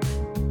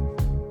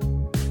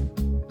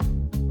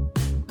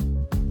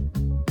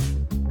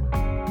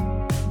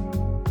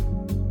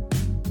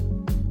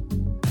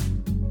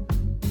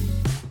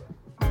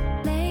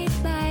 Late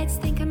nights,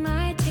 think I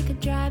might take a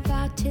drive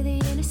out to the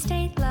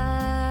interstate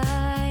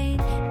line.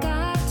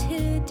 Got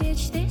to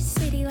ditch this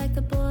city like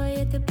the boy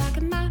at the back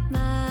of my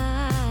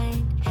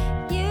mind.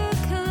 You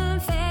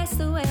confess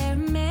the way I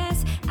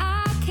mess,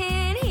 I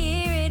can't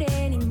hear it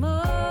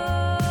anymore.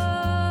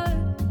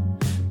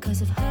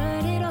 'Cause I've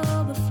heard it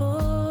all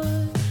before,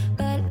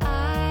 but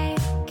I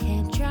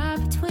can't draw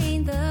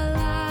between the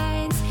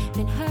lines.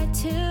 Been hurt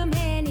too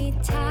many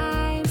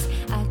times,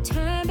 I've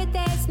turned but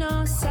there's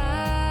no signs.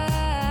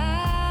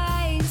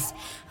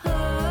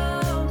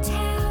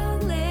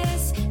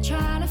 Hometownless,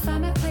 trying to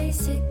find my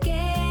place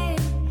again.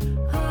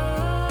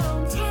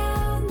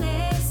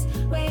 Hometownless,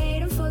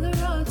 waiting for the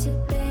road to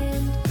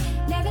bend.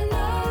 Never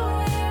know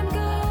where I'm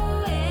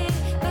going,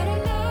 but I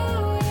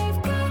know where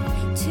I've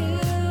got to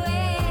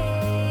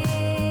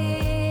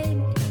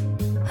end.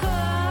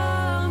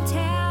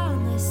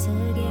 Hometownless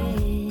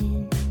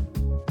again.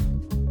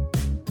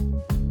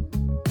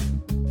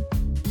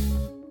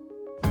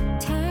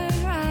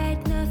 Turn right,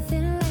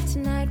 nothing left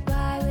tonight.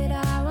 Why would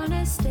I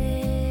wanna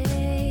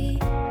stay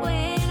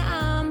when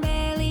I'm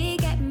barely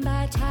getting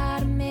by?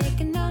 Tired of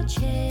making no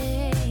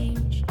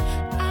change.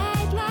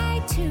 I'd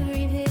like to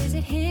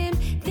revisit him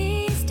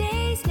these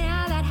days.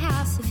 Now that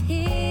house of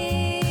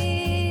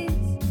his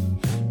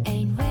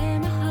ain't where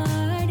my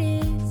heart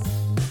is.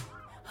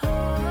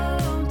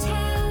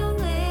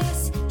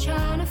 Hometownless,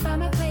 trying to find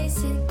my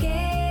place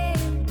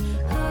again.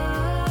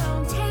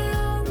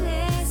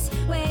 Hometownless,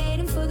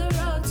 waiting for the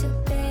road to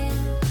bend.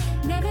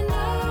 Never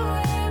know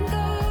where I'm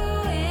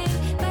going,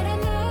 but I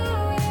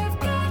know where I've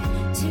got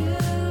to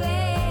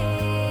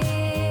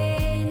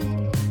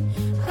end.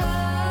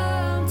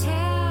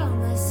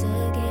 Hometownless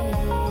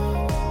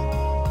again.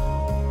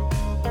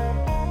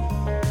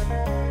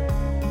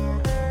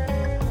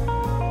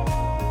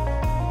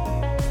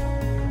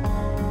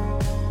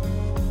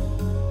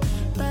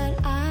 But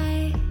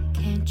I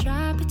can't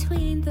draw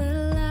between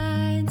the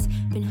lines.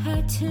 Been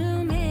hurt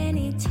too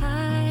many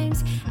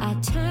times. I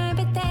turn,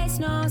 but there's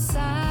no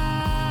signs.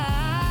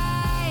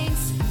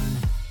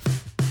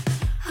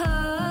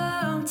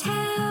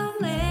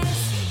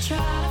 Hometownless, try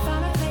to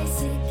find my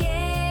place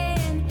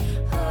again.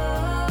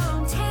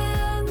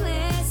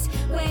 Hometownless,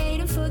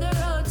 waiting for the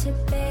road to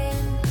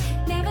bend.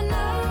 Never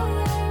know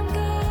where I'm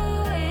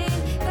going,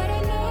 but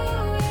I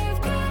know where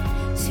I've got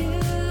to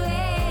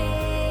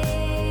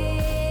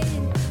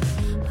end.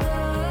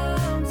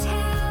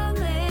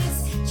 Hometownless,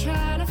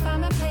 trying to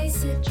find my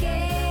place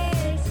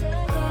again.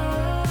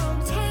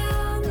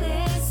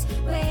 Hometownless,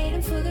 waiting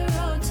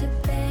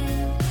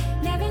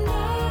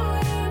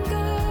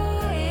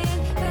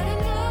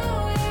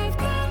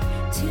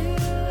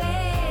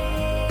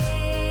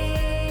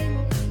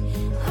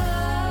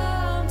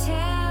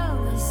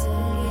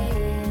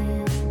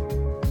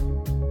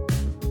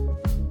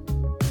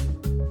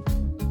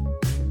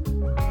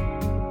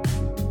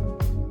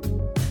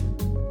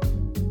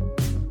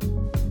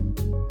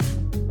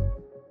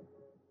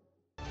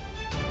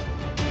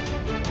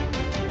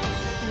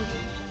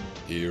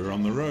We're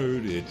on the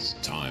road. It's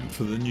time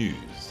for the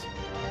news.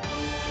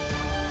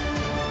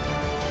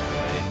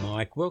 Hey,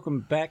 Mike, welcome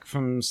back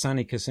from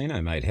sunny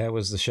Casino, mate. How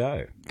was the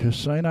show?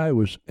 Casino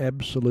was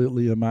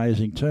absolutely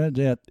amazing. Turns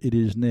out it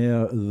is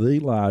now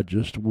the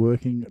largest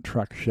working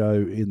truck show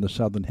in the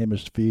Southern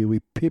Hemisphere.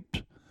 We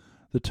pipped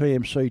the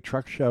TMC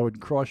truck show in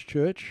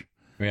Christchurch.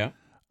 Yeah.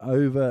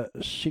 Over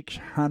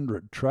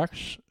 600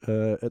 trucks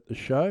at the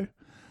show.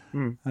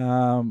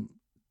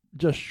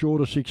 Just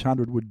short of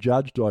 600 were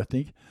judged, I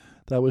think.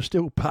 They were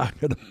still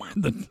parking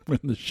when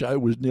the show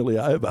was nearly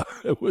over.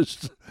 It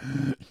was,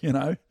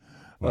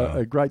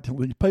 a great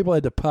thing. People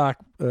had to park.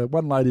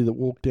 One lady that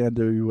walked down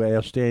to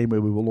our stand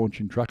where we were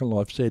launching Truckin'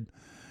 Life said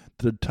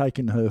that it had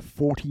taken her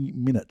 40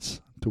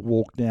 minutes to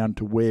walk down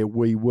to where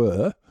we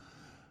were,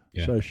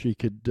 so she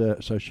could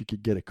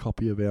get a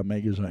copy of our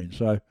magazine.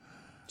 So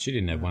she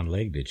didn't have one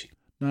leg, did she?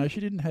 No, she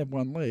didn't have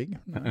one leg.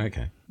 No.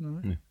 Okay.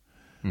 No.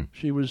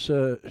 She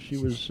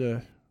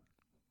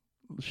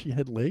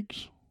had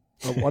legs.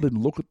 I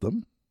didn't look at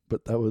them,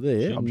 but they were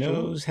there. She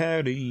knows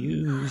how to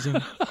use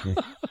them.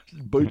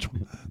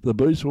 The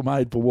boots were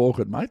made for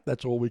walking, mate.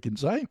 That's all we can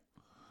say.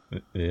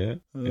 Yeah.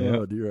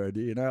 Oh dear.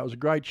 It was a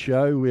great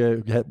show.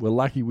 We're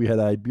lucky we had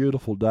a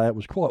beautiful day. It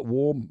was quite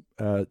warm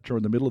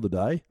during the middle of the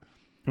day.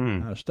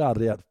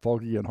 Started out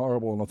foggy and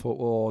horrible, and I thought,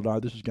 oh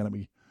no, this is going to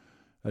be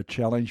a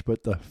challenge.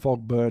 But the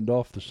fog burned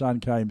off, the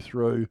sun came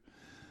through,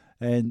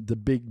 and the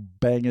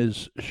big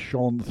bangers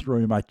shone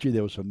through, mate. Gee,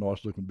 there was some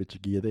nice looking bits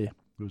of gear there.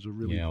 It was a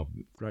really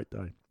great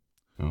day.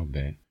 I'll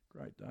bet.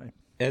 Great day.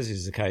 As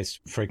is the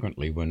case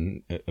frequently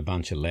when a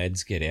bunch of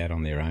lads get out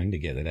on their own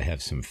together to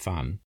have some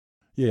fun.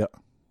 Yeah.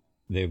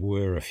 There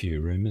were a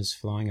few rumours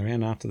flying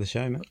around after the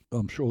show, mate.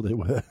 I'm sure there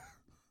were.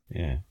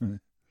 Yeah.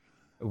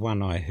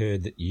 One I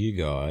heard that you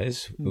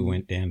guys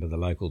went down to the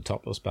local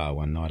topless bar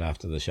one night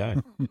after the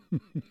show.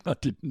 I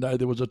didn't know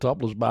there was a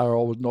topless bar.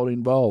 I was not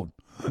involved.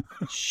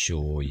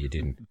 Sure you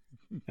didn't.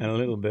 And a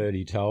little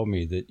birdie told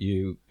me that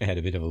you had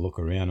a bit of a look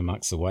around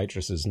amongst the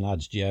waitresses,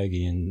 nudged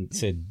Yogi and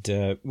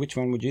said, which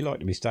one would you like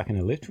to be stuck in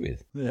a lift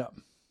with? Yeah.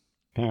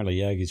 Apparently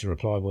Yogi's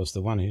reply was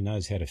the one who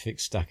knows how to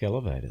fix stuck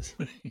elevators.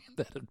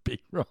 That'd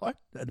be right.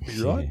 That'd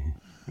be right.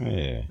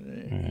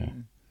 Yeah.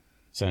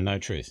 So no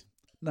truth?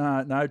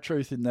 No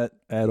truth in that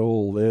at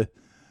all.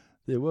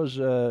 There was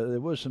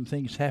some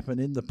things happen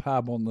in the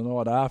pub on the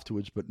night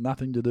afterwards, but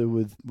nothing to do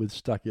with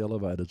stuck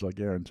elevators, I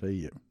guarantee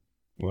you.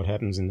 What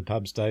happens in the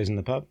pub stays in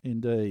the pub?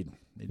 Indeed.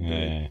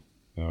 Yeah,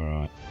 all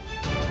right.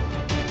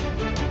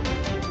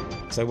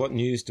 So what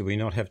news do we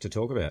not have to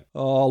talk about?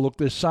 Oh, look,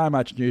 there's so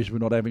much news we're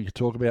not having to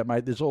talk about,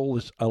 mate. There's all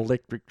this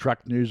electric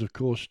truck news, of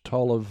course.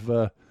 Toll have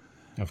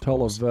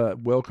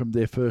welcomed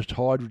their first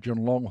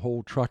hydrogen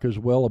long-haul truck as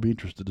well. I'll be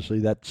interested to see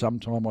that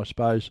sometime, I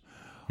suppose.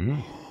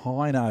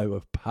 Hino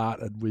have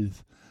partnered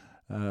with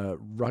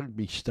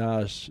rugby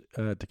stars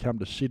to come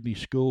to Sydney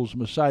schools.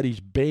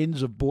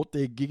 Mercedes-Benz have bought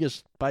their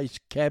Gigaspace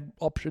cab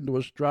option to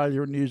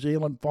Australia and New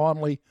Zealand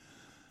finally.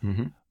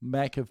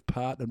 Mac have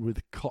partnered with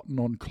Cotton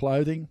On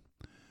Clothing.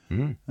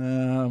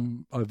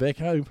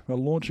 Iveco are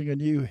launching a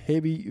new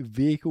heavy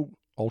vehicle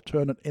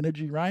alternate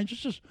energy range.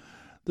 It's just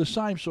the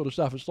same sort of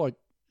stuff. It's like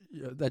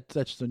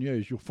that's the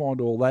news. You'll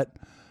find all that.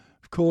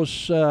 Of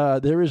course,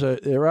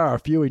 there are a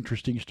few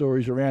interesting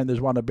stories around. There's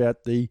one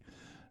about the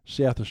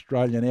South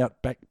Australian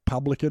outback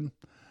publican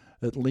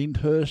at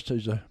Lyndhurst,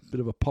 who's a bit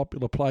of a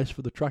popular place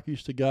for the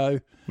truckies to go.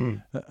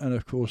 And,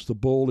 of course, the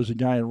ball is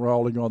again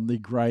rolling on the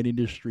grain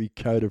industry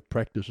code of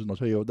practice. And I'll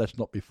tell you what, that's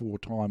not before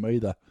time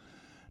either.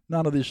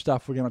 None of this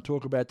stuff we're going to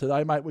talk about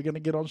today, mate. We're going to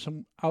get on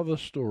some other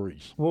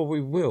stories. Well, we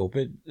will,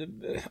 but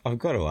I've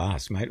got to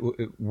ask, mate,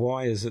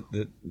 why is it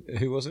that,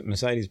 who was it,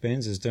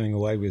 Mercedes-Benz is doing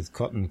away with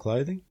cotton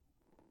clothing?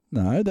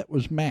 No, that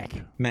was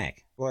Mac.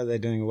 Mac. Why are they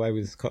doing away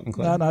with cotton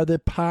clothing? No, they're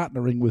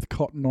partnering with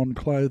Cotton On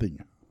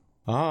Clothing.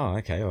 Oh,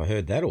 okay. I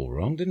heard that all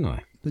wrong, didn't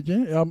I? Did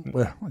you?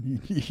 Well,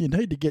 you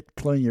need to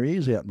clean your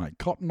ears out, mate.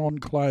 Cotton On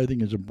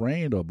Clothing is a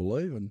brand, I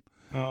believe. And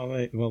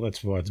well,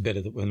 that's why it's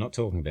better that we're not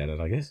talking about it,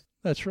 I guess.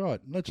 That's right.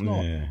 Let's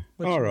not. Yeah.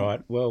 All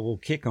right. Well, we'll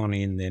kick on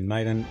in then,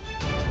 mate.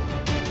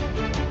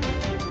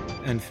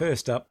 And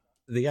first up,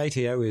 the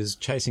ATO is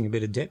chasing a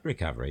bit of debt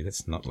recovery.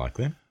 That's not like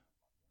them.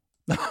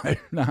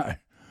 No.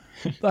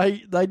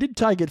 They did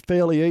take it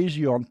fairly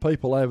easy on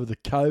people over the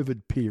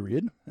COVID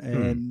period,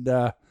 and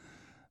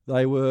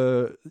they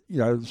were,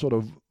 sort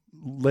of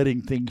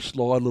letting things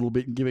slide a little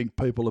bit and giving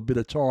people a bit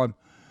of time.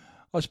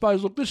 I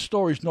suppose, look, this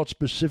story's not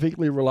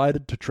specifically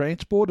related to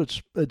transport.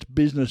 It's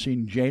business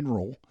in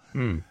general.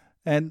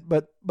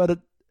 But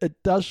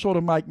it does sort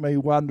of make me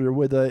wonder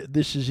whether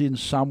this is in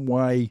some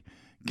way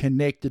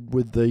connected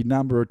with the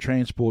number of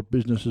transport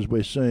businesses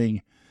we're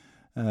seeing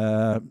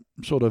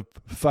sort of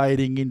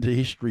fading into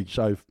history,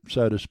 so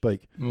to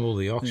speak. All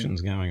the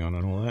auctions going on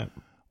and all that.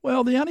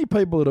 Well, the only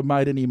people that have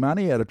made any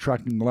money out of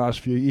trucking in the last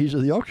few years are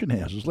the auction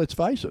houses, let's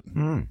face it.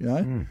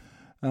 Them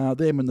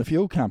and the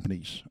fuel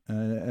companies,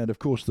 and of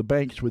course the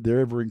banks with their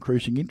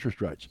ever-increasing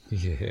interest rates.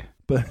 Yeah.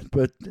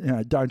 But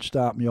don't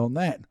start me on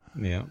that.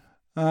 Yeah.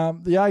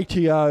 The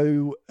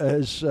ATO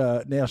is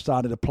now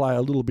starting to play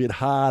a little bit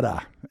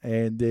harder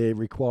and they're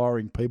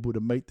requiring people to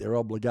meet their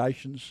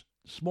obligations.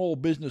 Small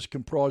business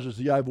comprises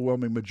the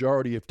overwhelming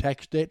majority of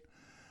tax debt.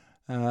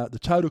 The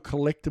total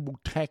collectible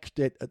tax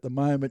debt at the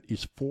moment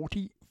is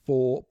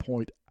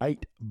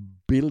 $44.8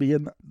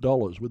 billion,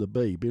 with a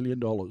B, billion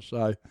dollars.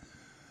 So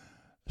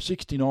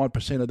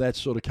 69% of that's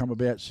sort of come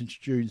about since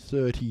June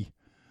 30,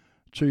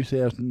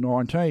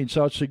 2019.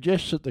 So it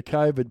suggests that the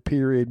COVID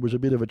period was a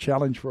bit of a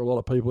challenge for a lot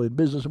of people in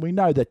business, and we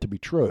know that to be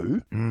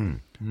true,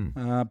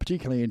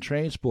 particularly in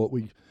transport.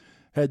 We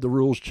had the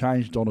rules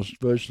changed on us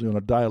virtually on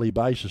a daily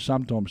basis,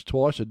 sometimes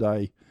twice a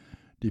day,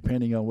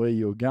 depending on where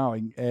you were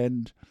going.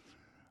 And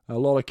a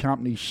lot of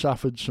companies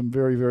suffered some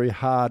very, very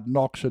hard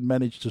knocks and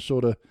managed to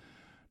sort of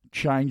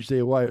change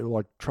their way,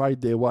 like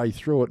trade their way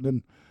through it. And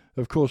then,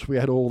 of course, we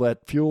had all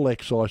that fuel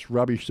excise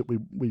rubbish that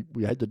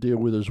we had to deal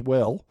with as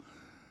well.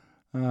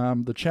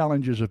 The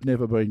challenges have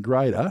never been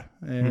greater.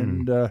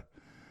 And,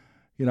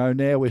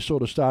 now we're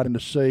sort of starting to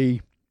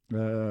see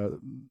the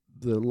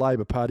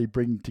Labor Party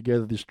bring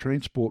together this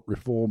transport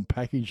reform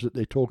package that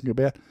they're talking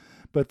about.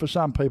 But for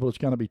some people, it's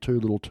going to be too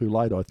little too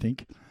late, I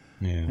think.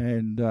 Yeah.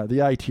 And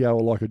the ATO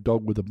are like a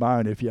dog with a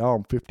bone. If you owe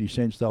them 50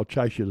 cents, they'll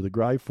chase you to the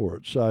grave for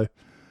it. So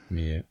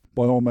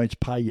by all means,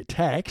 pay your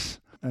tax.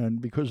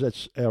 And because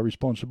that's our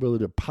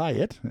responsibility to pay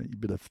it, a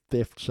bit of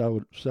theft,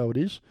 so it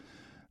is,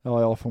 I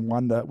often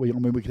wonder, we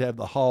could have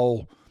the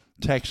whole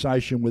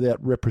taxation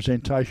without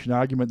representation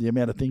argument, the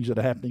amount of things that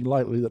are happening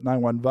lately that no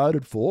one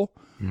voted for.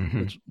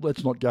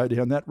 Let's not go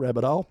down that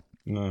rabbit hole.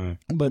 No.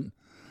 But,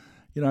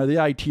 the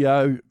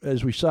ATO,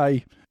 as we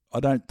say, I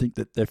don't think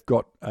that they've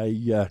got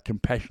a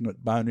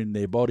compassionate bone in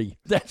their body.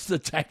 That's the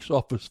tax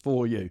office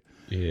for you.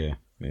 Yeah.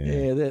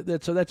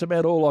 That's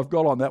about all I've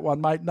got on that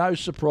one, mate. No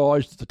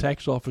surprise that the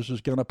tax office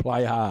is going to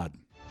play hard.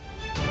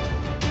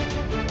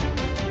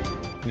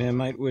 Now,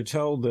 mate, we're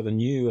told that a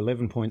new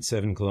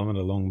 11.7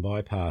 kilometre long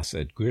bypass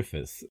at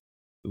Griffith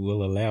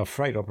will allow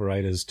freight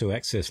operators to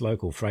access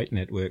local freight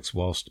networks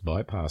whilst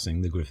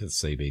bypassing the Griffith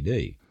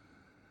CBD.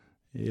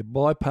 Yeah,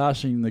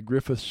 bypassing the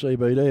Griffith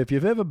CBD. If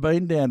you've ever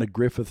been down to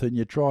Griffith and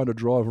you're trying to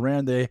drive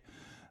around there,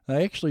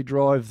 they actually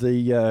drive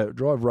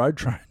road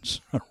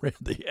trains around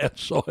the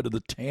outside of the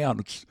town.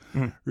 It's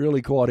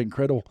really quite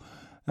incredible.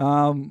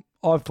 I've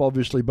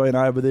obviously been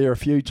over there a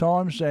few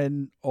times,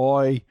 and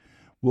I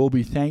will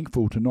be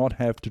thankful to not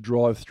have to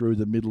drive through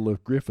the middle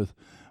of Griffith.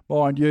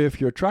 Mind you,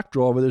 if you're a truck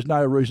driver, there's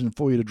no reason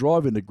for you to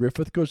drive into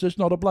Griffith because there's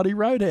not a bloody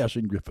roadhouse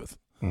in Griffith.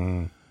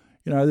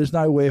 There's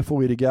nowhere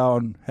for you to go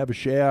and have a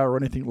shower or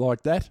anything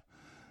like that.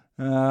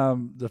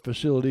 The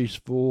facilities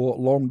for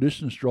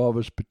long-distance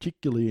drivers,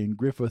 particularly in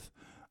Griffith,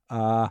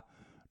 are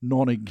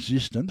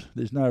non-existent.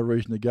 There's no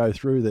reason to go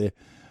through there.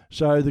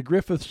 So the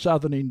Griffith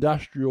Southern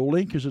Industrial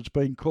Link, as it's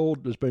been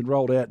called, has been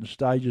rolled out in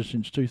stages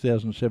since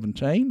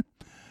 2017.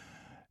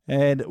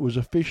 And it was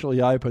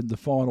officially opened, the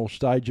final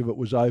stage of it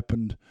was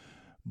opened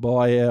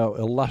by our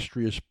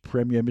illustrious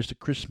Premier, Mr.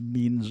 Chris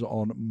Minns,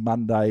 on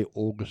Monday,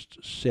 August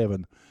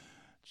 7.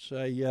 It's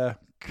a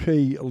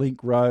key link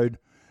road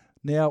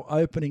now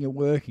opening and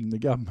working. The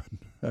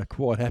government are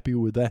quite happy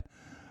with that.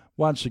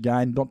 Once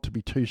again, not to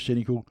be too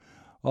cynical,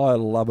 I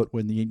love it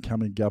when the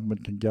incoming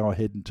government can go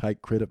ahead and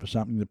take credit for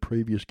something the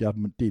previous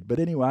government did. But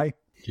anyway,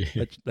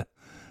 that's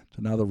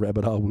another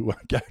rabbit hole we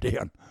won't go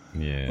down.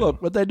 Yeah. Look,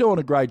 but they're doing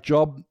a great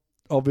job.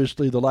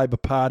 Obviously, the Labor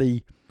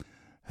Party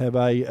have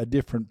a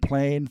different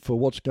plan for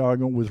what's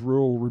going on with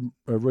rural,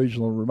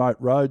 regional and remote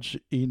roads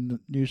in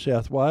New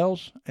South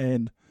Wales,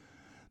 and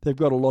they've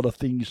got a lot of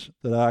things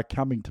that are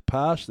coming to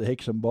pass, the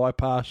Hexham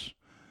bypass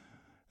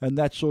and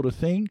that sort of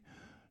thing.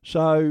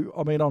 So,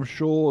 I'm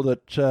sure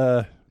that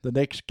the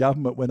next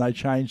government, when they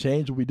change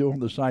hands, will be doing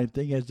the same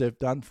thing as they've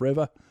done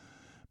forever,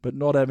 but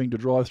not having to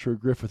drive through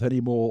Griffith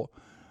anymore,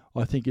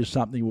 I think is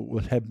something that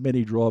would have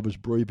many drivers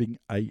breathing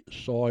a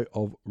sigh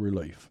of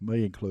relief,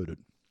 me included.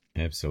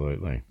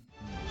 Absolutely.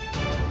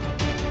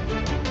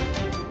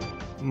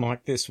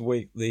 Mike, this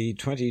week the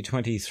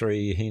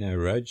 2023 Hino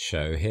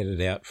Roadshow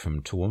headed out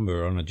from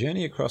Toowoomba on a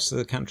journey across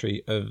the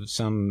country of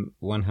some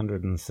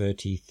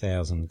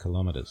 130,000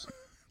 kilometres.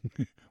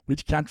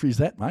 Which country is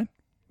that, mate?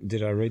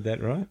 Did I read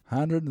that right?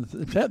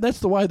 That's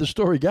the way the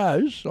story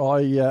goes.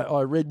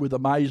 I read with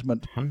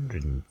amazement.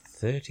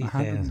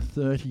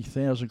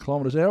 130,000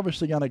 kilometres. They're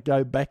obviously going to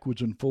go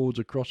backwards and forwards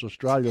across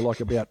Australia like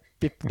about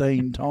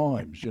 15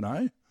 times,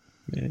 Yeah.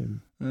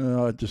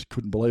 I just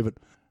couldn't believe it.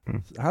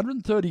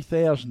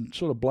 130,000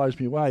 sort of blows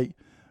me away.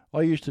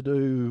 I used to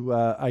do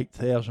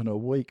 8,000 a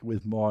week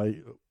with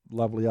my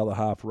lovely other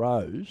half,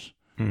 Rose,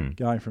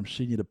 going from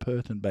Sydney to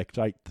Perth and back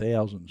to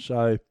 8,000.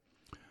 So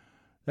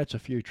that's a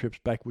few trips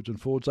backwards and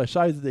forwards. They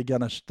say that they're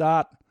going to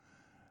start,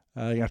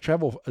 they're going to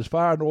travel as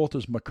far north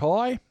as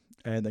Mackay,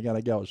 and they're going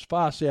to go as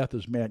far south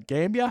as Mount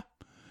Gambier,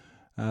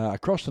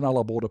 across the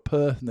Nullarbor to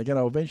Perth, and they're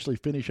going to eventually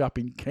finish up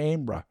in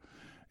Canberra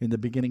in the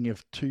beginning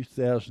of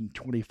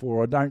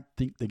 2024. I don't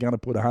think they're going to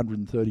put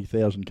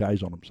 130,000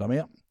 Ks on them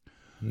somehow.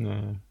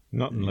 No,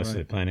 not unless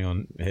they're planning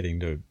on heading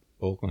to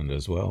Auckland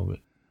as well. But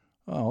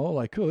Oh, well,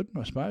 they could,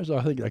 I suppose.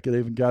 I think they could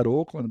even go to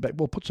Auckland and back.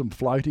 We'll put some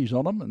floaties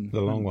on them. And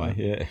The long way,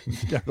 yeah.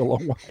 Go the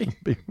long way.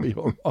 Be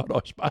all right,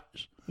 I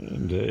suppose.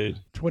 Indeed.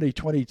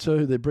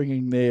 2022, they're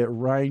bringing their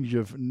range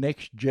of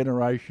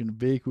next-generation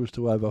vehicles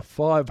to over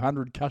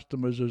 500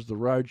 customers as the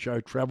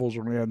roadshow travels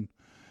around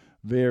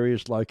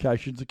various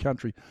locations of the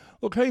country.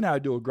 Look,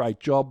 Hino do a great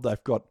job.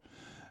 They've got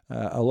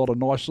a lot of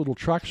nice little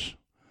trucks.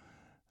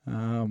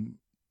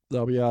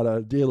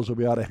 Dealers will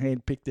be able to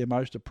handpick their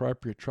most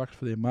appropriate trucks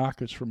for their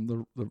markets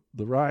from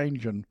the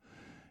range, and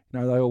they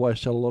always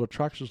sell a lot of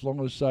trucks as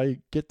long as they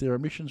get their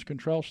emissions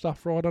control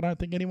stuff right. I don't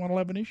think anyone will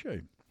have an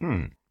issue.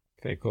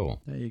 Fair call.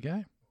 There you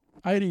go.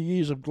 80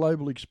 years of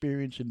global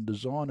experience in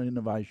design and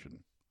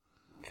innovation.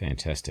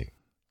 Fantastic.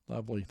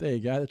 Lovely. There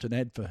you go. That's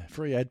an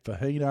free ad for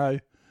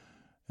Hino,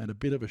 and a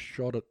bit of a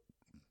shot at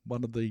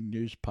one of the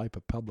newspaper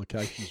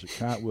publications that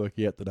can't work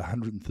out that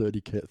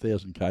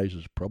 130,000 Ks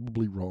is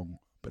probably wrong.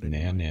 But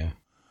anyway. Now.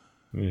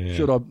 Yeah.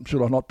 Should I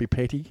not be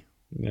petty?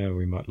 No,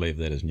 we might leave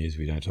that as news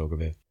we don't talk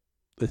about.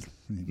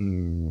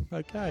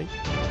 Okay.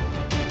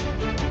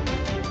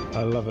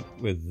 I love it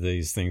with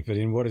these things, but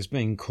in what is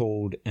being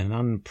called an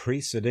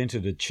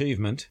unprecedented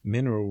achievement,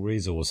 Mineral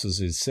Resources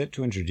is set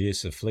to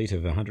introduce a fleet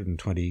of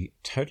 120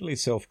 totally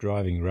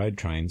self-driving road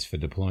trains for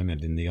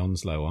deployment in the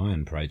Onslow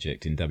Iron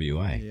Project in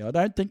WA. Yeah, I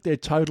don't think they're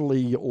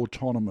totally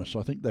autonomous.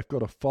 I think they've got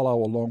to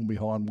follow along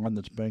behind one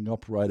that's being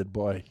operated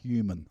by a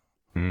human.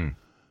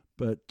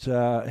 But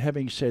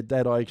having said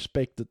that, I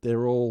expect that they've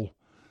all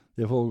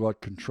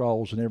got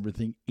controls and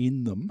everything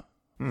in them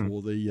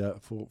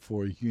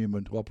for a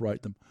human to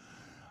operate them.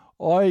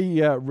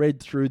 I read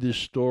through this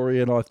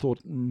story and I thought,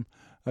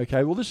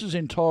 okay, well, this is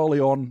entirely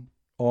on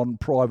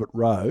private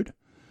road,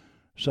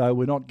 so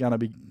we're not going to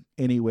be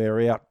anywhere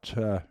out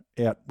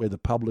where the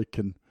public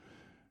can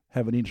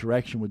have an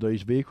interaction with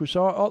these vehicles.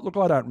 So,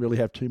 I don't really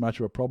have too much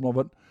of a problem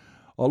of it.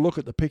 I look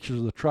at the pictures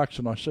of the trucks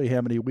and I see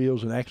how many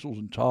wheels and axles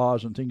and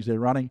tyres and things they're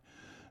running.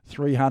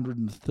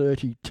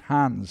 330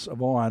 tonnes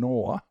of iron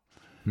ore.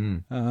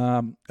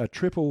 A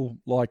triple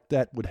like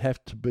that would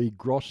have to be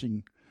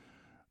grossing.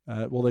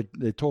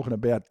 They're talking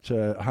about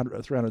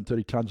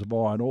 330 tonnes of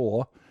iron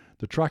ore.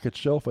 The truck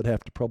itself would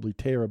have to probably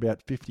tear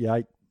about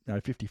 58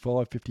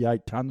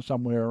 tonnes,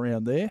 somewhere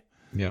around there.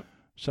 Yeah.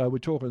 So we're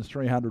talking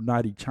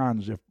 380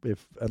 tonnes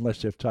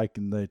unless they've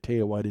taken their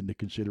tear weight into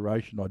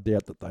consideration. I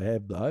doubt that they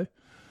have, though.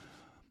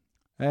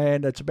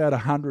 And it's about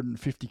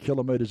 150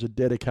 kilometres of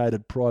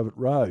dedicated private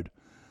road.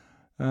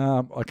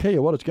 I tell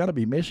you what, it's going to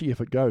be messy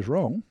if it goes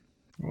wrong.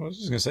 Well, I was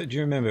just going to say, do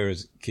you remember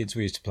as kids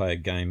we used to play a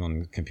game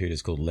on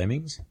computers called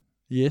Lemmings?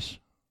 Yes.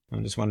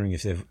 I'm just wondering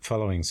if they're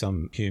following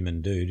some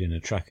human dude in a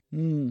truck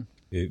who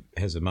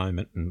has a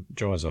moment and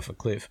drives off a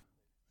cliff.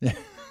 Yeah.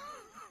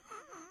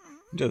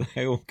 Do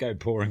they all go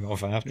pouring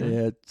off after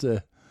him? Yeah,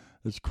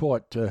 it's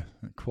quite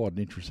an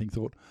interesting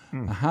thought.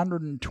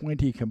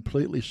 120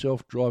 completely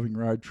self-driving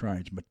road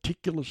trains,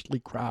 meticulously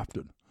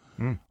crafted.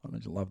 I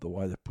just love the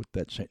way they put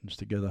that sentence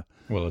together.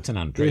 Well, it's an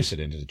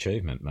unprecedented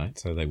achievement, mate,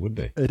 so they would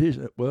be. It is.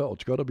 Well,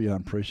 it's got to be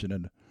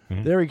unprecedented.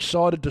 They're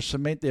excited to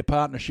cement their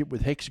partnership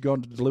with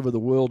Hexagon to deliver the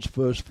world's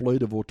first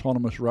fleet of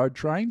autonomous road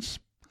trains.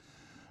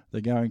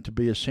 They're going to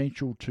be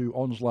essential to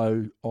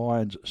Onslow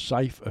Iron's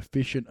safe,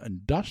 efficient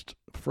and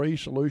dust-free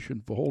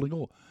solution for hauling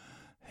ore.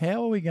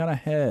 How are we going to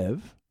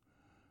have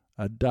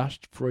a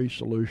dust-free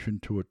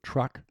solution to a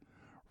truck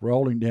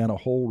rolling down a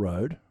haul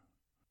road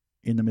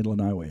in the middle of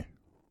nowhere?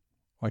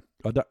 I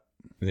don't.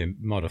 They're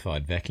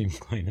modified vacuum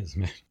cleaners,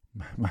 man.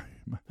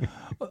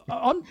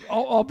 I'm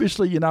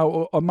obviously,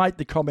 I make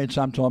the comment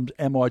sometimes,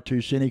 am I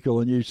too cynical?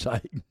 And you say,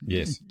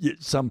 yes.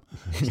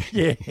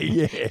 Yeah.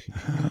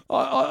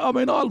 I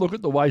mean, I look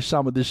at the way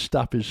some of this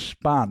stuff is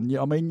spun.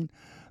 I mean,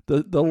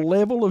 the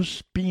level of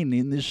spin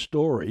in this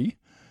story,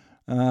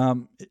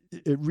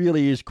 it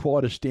really is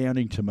quite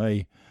astounding to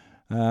me.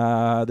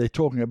 They're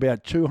talking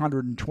about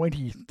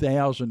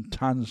 220,000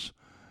 tonnes.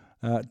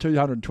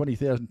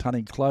 220,000 tonne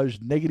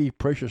enclosed negative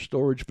pressure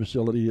storage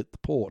facility at the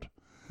port.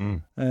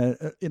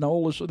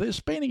 All this, they're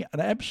spending an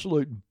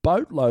absolute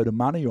boatload of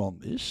money on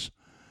this.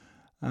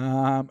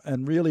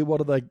 And really,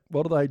 what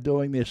are they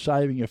doing? They're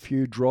saving a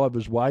few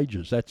drivers'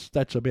 wages.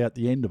 That's about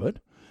the end of it,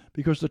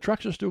 because the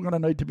trucks are still going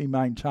to need to be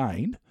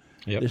maintained.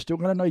 Yep. They're still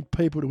going to need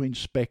people to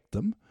inspect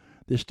them.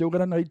 They're still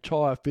going to need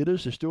tyre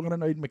fitters. They're still going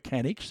to need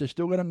mechanics. They're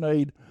still going to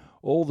need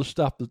all the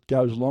stuff that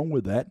goes along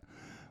with that.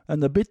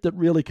 And the bit that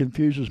really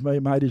confuses me,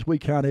 mate, is we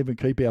can't even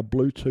keep our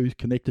Bluetooth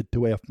connected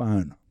to our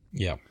phone.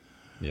 Yeah.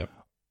 Yep.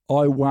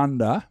 I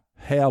wonder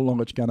how long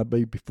it's going to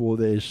be before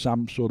there's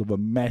some sort of a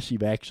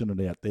massive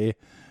accident out there.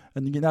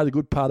 And the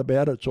good part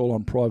about it, it's all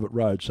on private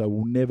roads, so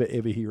we'll never,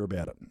 ever hear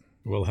about it.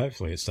 Well,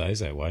 hopefully it stays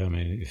that way. I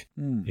mean,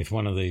 if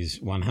one of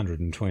these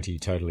 120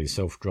 totally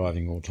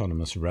self-driving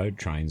autonomous road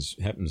trains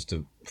happens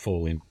to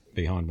fall in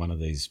behind one of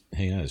these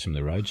Hinos from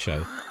the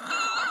roadshow,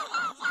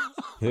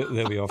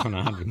 they'll be off on a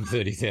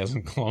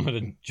 130,000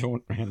 kilometre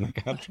jaunt around the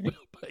country.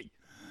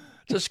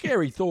 It's a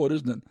scary thought,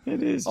 isn't it?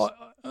 It is.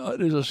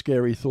 It is a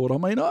scary thought. I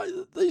mean,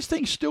 these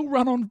things still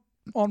run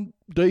on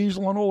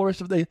diesel and all the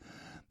rest of it.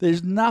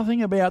 There's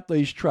nothing about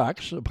these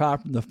trucks,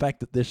 apart from the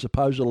fact that they're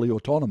supposedly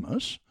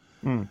autonomous,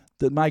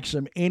 that makes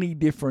them any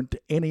different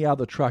to any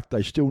other truck.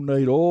 They still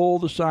need all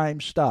the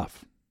same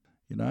stuff,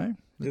 you know.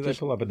 Do they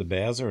pull up at the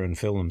Bowser and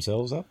fill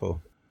themselves up,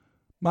 or?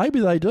 Maybe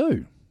they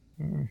do.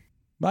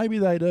 Maybe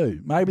they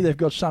do. Maybe they've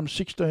got some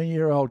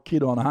 16-year-old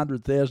kid on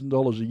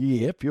 $100,000 a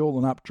year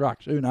fueling up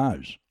trucks. Who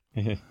knows?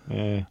 Yeah.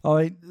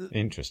 I mean,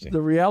 Interesting.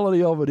 The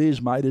reality of it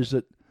is, mate, is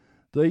that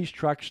these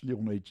trucks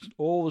still need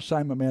all the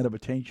same amount of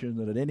attention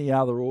that any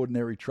other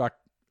ordinary truck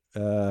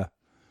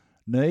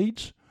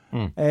needs.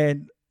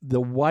 And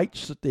the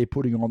weights that they're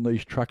putting on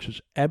these trucks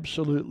is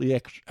absolutely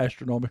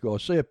astronomical. I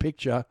see a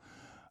picture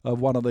of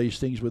one of these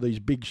things with these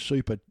big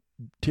super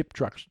tip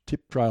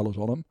trailers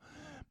on them,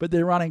 but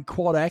they're running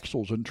quad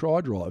axles and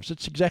tri-drives.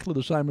 It's exactly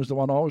the same as the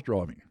one I was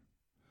driving.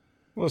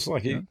 Well, it's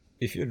like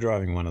if you're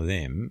driving one of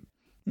them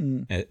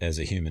as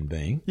a human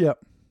being,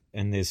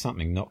 and there's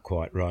something not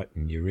quite right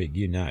in your rig,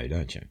 you know,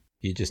 don't you?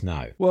 You just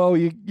know. Well,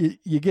 you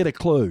get a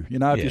clue. You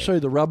know, if you see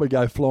the rubber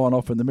go flying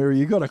off in the mirror,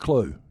 you got a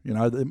clue. You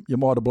know, you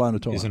might have blown a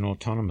tire. Is an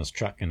autonomous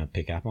truck going to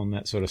pick up on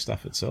that sort of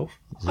stuff itself?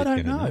 I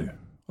don't know.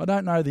 I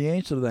don't know the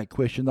answer to that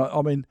question.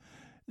 I mean,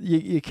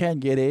 you can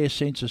get air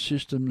sensor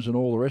systems and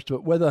all the rest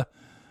of it.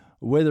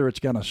 Whether it's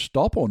going to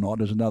stop or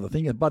not is another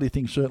thing. A bloody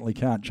thing certainly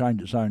can't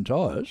change its own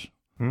tyres.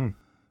 I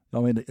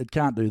mean, it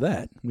can't do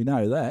that. We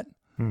know that.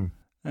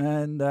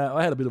 And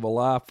I had a bit of a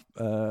laugh.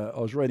 I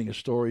was reading a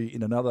story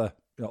in another,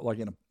 like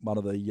in one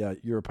of the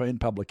European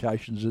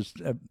publications.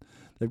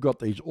 They've got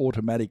these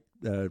automatic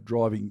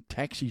driving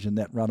taxis and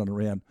that running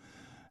around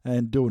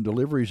and doing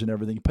deliveries and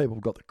everything. People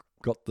got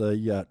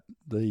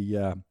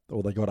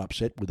they got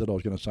upset with it. I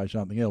was going to say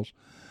something else.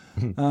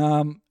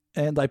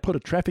 And they put a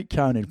traffic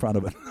cone in front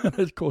of it. And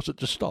of course, it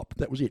just stopped.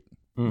 That was it.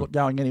 Not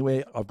going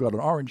anywhere. I've got an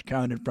orange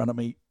cone in front of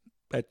me.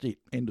 That's it.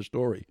 End of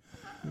story.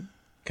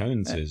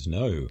 Cone says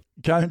no.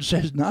 Cone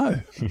says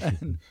no.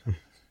 And,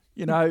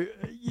 you know,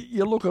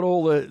 you look at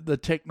all the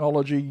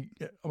technology.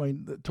 I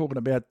mean, talking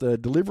about the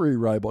delivery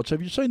robots.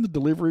 Have you seen the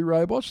delivery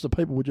robots? The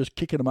people were just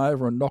kicking them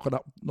over and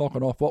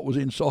knocking off what was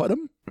inside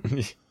them.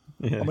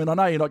 I mean, I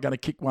know you're not going to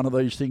kick one of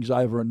these things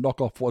over and knock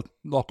off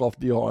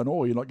the iron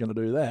ore. You're not going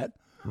to do that.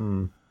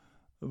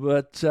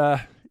 But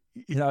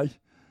you know,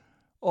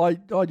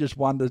 I just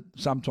wonder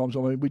sometimes. I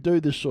mean, we do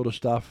this sort of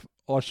stuff.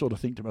 I sort of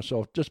think to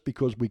myself, just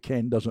because we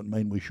can doesn't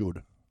mean we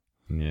should.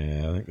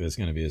 Yeah, I think there's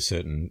going to be a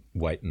certain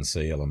wait and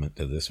see element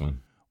to this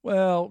one.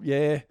 Well,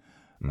 yeah.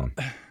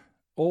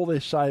 All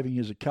they're saving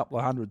is a couple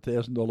of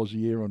 $100,000 a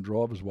year on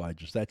drivers'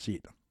 wages. That's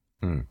it.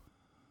 You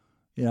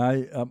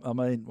know, I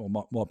mean,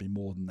 well, might be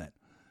more than that.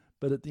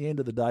 But at the end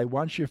of the day,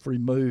 once you've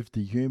removed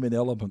the human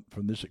element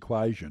from this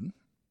equation,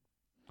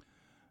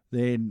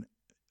 then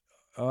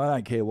I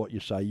don't care what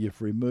you say,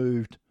 you've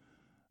removed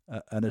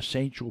an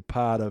essential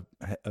part of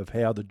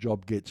how the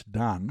job gets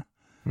done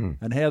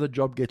and how the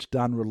job gets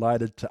done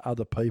related to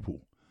other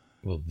people.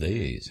 Well,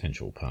 the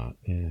essential part,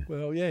 yeah.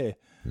 Well, yeah.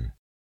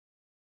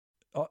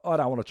 I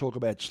don't want to talk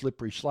about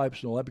slippery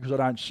slopes and all that because I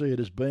don't see it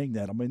as being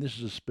that. I mean, this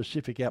is a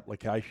specific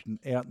application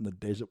out in the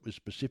desert with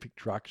specific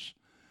trucks.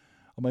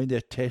 I mean,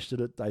 they've tested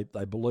it.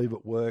 They believe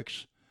it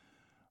works.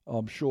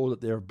 I'm sure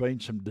that there have been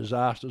some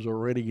disasters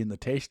already in the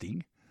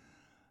testing.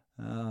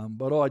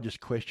 But I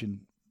just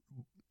question,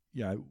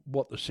 you know,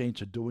 what the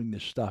sense of doing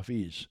this stuff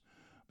is.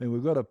 I mean,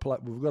 we've got a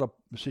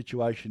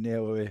situation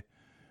now where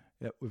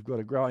we've got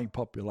a growing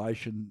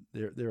population.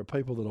 There are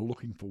people that are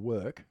looking for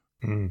work,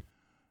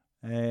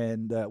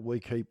 and we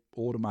keep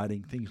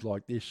automating things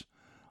like this.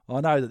 I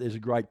know that there's a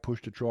great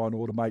push to try and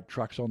automate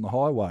trucks on the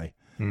highway,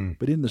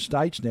 but in the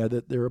States now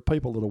that there are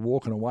people that are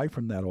walking away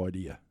from that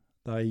idea.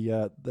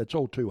 That's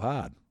all too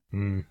hard.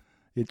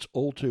 It's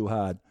all too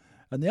hard.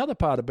 And the other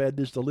part about it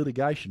is the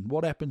litigation.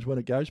 What happens when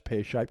it goes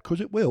pear-shaped?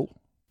 Because it will.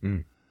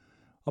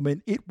 I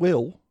mean, it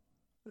will.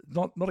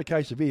 Not a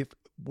case of if,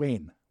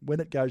 when.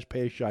 When it goes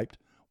pear-shaped,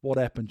 what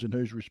happens and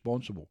who's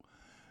responsible?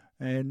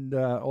 And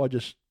I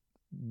just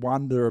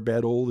wonder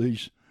about all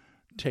these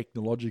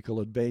technological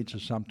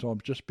advances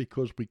sometimes. Just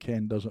because we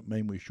can doesn't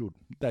mean we should.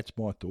 That's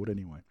my thought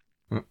anyway.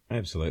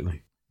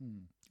 Absolutely.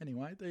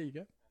 Anyway, there you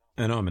go.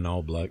 And I'm an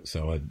old bloke,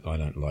 so I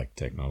don't like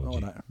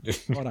technology.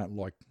 I don't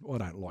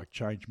like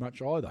change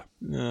much either.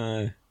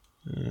 No.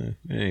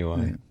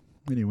 Anyway. Yeah.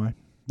 Anyway,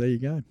 there you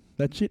go.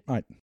 That's it,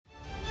 mate.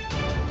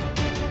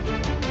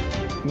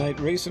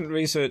 Mate, recent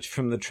research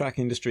from the Truck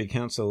Industry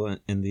Council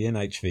and the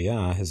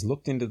NHVR has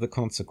looked into the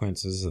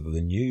consequences of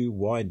the new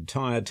wide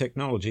tyre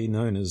technology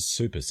known as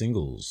super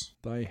singles.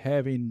 They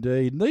have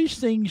indeed. And these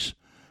things,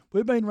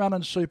 we've been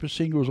running super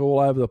singles all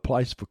over the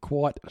place for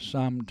quite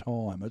some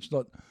time.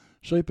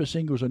 Super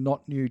singles are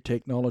not new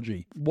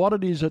technology. What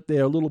it is that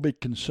they're a little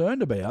bit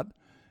concerned about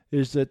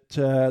is that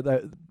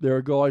there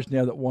are guys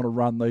now that want to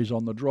run these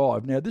on the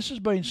drive. Now, this has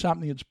been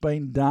something that's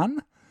been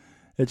done.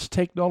 It's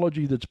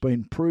technology that's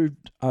been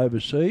proved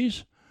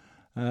overseas.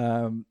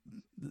 In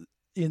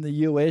the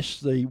US,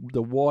 the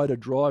wider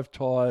drive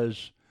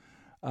tyres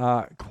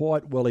are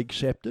quite well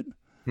accepted.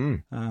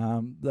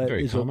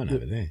 Very common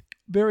over there.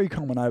 very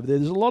common over there.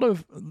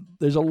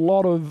 There's a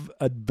lot of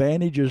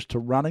advantages to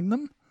running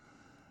them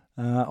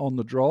on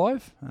the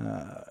drive,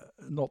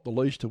 not the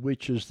least of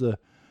which is the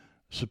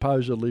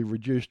supposedly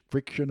reduced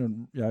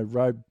friction and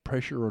road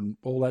pressure and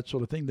all that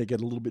sort of thing. They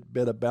get a little bit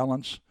better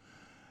balance.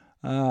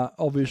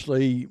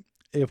 Obviously,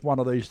 if one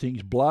of these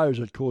things blows,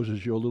 it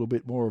causes you a little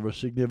bit more of a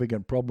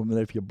significant problem than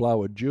if you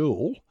blow a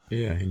dual.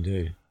 Yeah,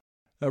 indeed.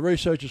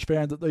 Researchers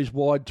found that these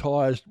wide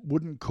tyres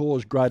wouldn't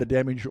cause greater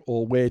damage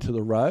or wear to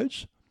the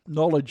roads.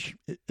 Knowledge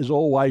is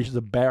always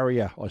the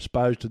barrier, I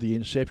suppose, to the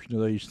inception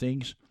of these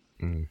things.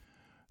 Mm.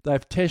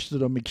 They've tested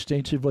them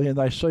extensively and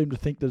they seem to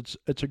think that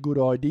it's a good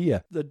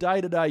idea. The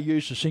day-to-day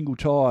use of single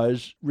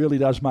tyres really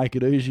does make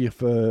it easier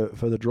for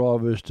the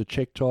drivers to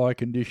check tyre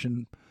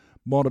condition,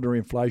 monitor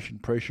inflation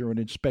pressure and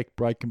inspect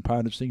brake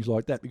components, things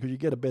like that, because you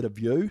get a better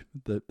view.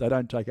 They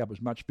don't take up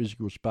as much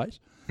physical space.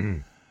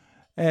 Mm.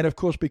 And, of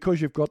course, because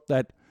you've got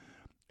that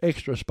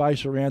extra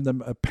space around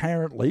them,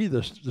 apparently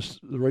the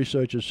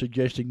research is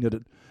suggesting that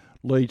it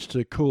leads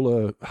to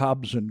cooler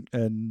hubs and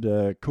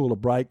cooler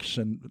brakes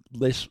and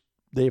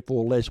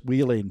therefore less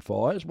wheel end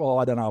fires. Well,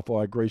 I don't know if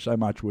I agree so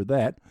much with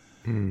that.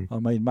 Mm. I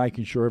mean,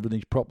 making sure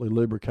everything's properly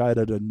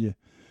lubricated and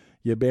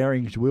your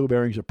bearings, wheel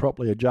bearings are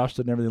properly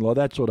adjusted and everything like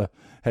that sort of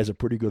has a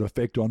pretty good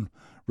effect on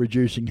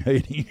reducing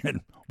heating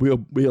and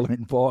wheel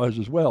end fires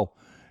as well.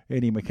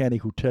 Any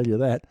mechanic will tell you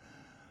that.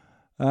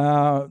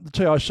 The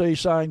TIC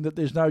saying that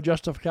there's no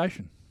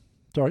justification.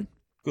 Sorry?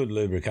 Good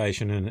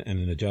lubrication and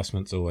an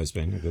adjustment's always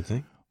been a good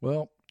thing.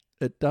 Well,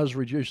 it does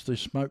reduce the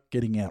smoke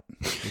getting out.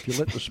 If you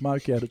let the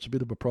smoke out, it's a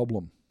bit of a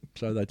problem,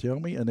 so they tell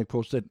me. And, of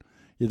course, that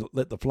you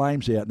let the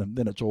flames out and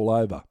then it's all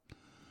over.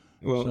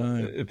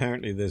 Well,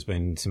 apparently there's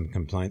been some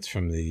complaints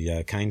from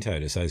the Cane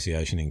Toad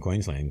Association in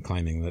Queensland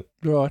claiming that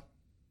right,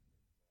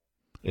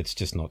 it's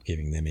just not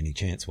giving them any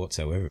chance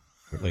whatsoever.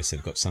 At least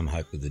they've got some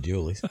hope with the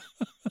dualies.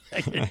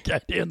 Go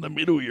down the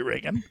middle, you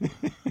reckon?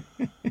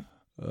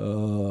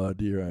 Oh,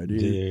 dear, oh, dear.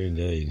 Dear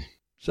indeed.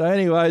 So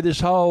anyway, this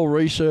whole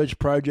research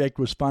project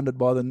was funded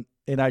by the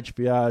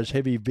NHVR's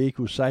Heavy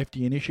Vehicle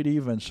Safety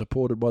Initiative and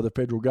supported by the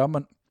federal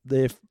government.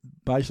 They've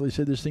basically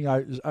said this thing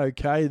is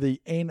okay.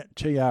 The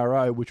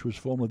NTRO, which was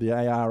formerly the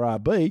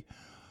ARRB,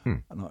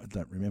 and I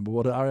don't remember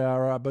what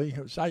ARRB,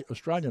 it was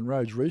Australian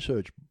Roads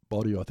Research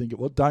Body, I think it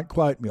was. Don't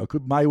quote me.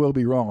 May well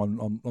be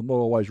wrong. I'm not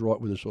always right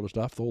with this sort of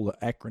stuff, all the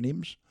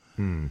acronyms.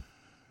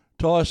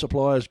 Tyre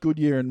suppliers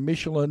Goodyear and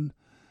Michelin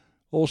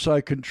also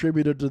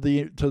contributed to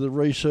the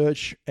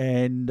research,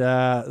 and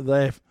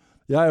the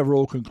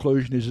overall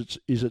conclusion is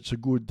it's a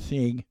good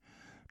thing.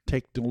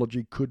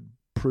 Technology could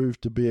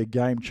prove to be a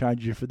game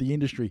changer for the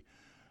industry.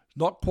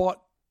 Not quite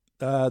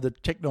the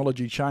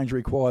technology change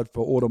required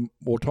for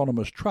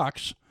autonomous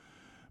trucks,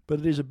 but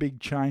it is a big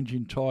change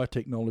in tyre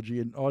technology.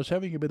 And I was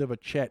having a bit of a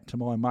chat to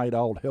my mate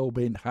old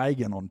Hellbent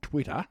Hagen on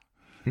Twitter,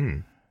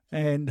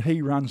 and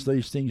he runs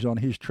these things on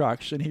his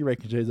trucks, and he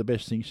reckons they're the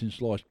best thing since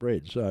sliced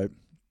bread. So,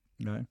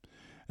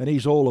 and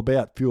he's all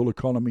about fuel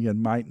economy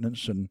and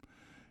maintenance and,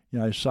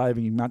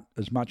 saving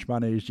as much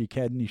money as you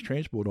can in his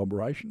transport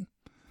operation.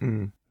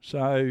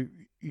 So,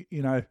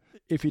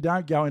 if you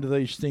don't go into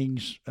these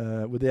things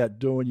without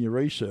doing your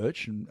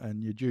research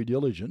and your due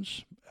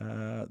diligence,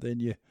 then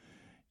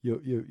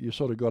you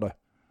sort of got to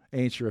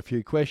answer a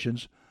few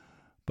questions.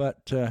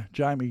 But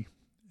Jamie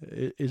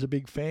is a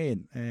big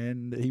fan,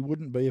 and he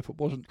wouldn't be if it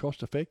wasn't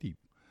cost effective.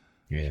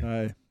 Yeah.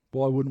 So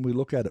why wouldn't we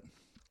look at it?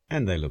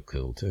 And they look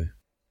cool too.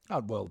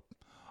 Oh, well,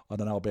 I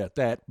don't know about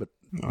that, but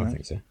I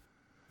think so.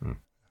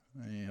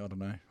 Yeah, I don't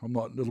know. I'm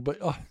not a little bit.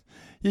 Oh,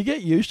 you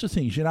get used to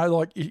things,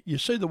 like you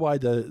see the way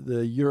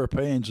the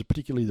Europeans,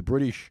 particularly the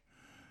British,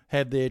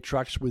 have their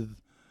trucks with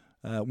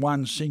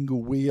one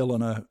single wheel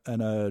and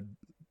a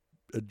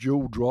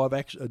dual drive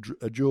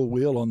a dual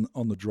wheel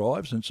on the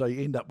drives, and so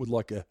you end up with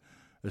like a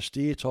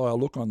steer tyre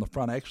look on the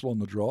front axle on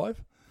the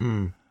drive.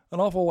 And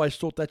I've always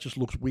thought that just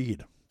looks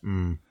weird.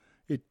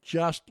 It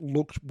just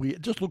looks weird.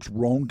 It just looks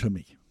wrong to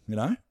me,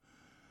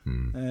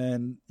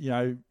 And,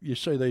 you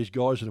see these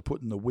guys that are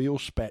putting the wheel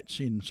spats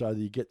in so that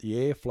you get the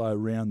airflow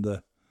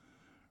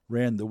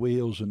around the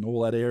wheels and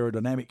all that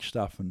aerodynamic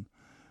stuff. And,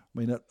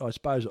 I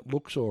suppose it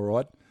looks all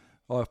right.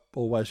 I've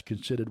always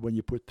considered when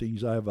you put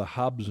things over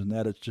hubs and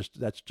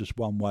that's just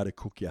one way to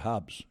cook your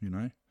hubs,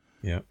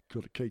 Yeah.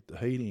 Got to keep the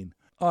heat in.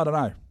 I don't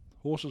know.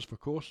 Horses for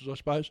courses, I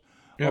suppose.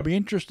 Yep. I'll be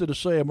interested to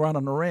see them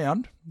running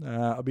around.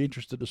 I'll be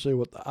interested to see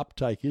what the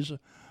uptake is.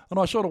 And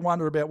I sort of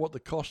wonder about what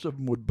the cost of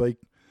them would be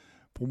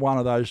for one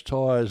of those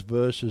tyres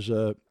versus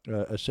a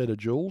set of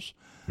duals.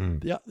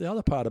 The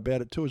other part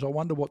about it too is I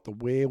wonder what the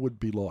wear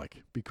would be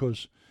like,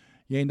 because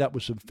you end up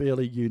with some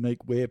fairly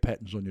unique wear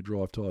patterns on your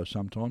drive tyres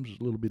sometimes. It's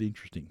a little bit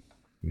interesting.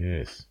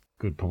 Yes,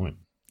 good point.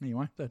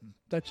 Anyway,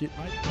 that's it,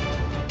 mate.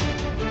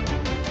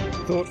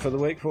 Thought for the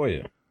week for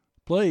you.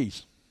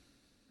 Please.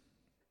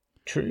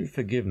 True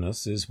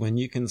forgiveness is when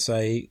you can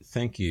say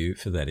thank you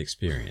for that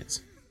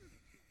experience.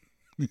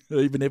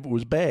 Even if it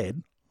was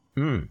bad.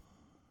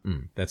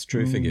 That's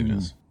true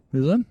forgiveness.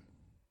 Is it?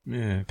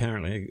 Yeah,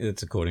 apparently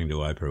it's according to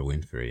Oprah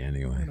Winfrey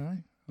anyway.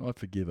 I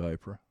forgive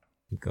Oprah.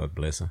 God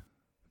bless her.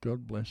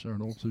 God bless her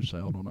and all too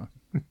sailed on her.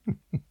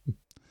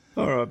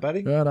 All right,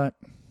 buddy. Righto.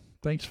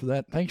 Thanks for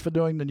that. Thanks for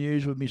doing the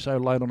news with me so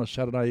late on a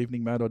Saturday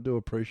evening, mate. I do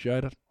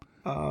appreciate it.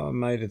 Oh,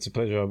 mate, it's a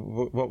pleasure.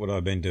 What would I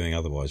have been doing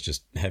otherwise?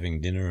 Just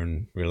having dinner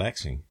and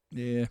relaxing.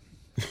 Yeah.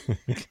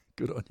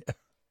 Good on you.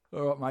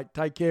 All right, mate.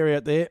 Take care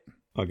out there.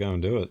 I'll go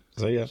and do it.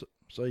 See ya.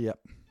 See ya.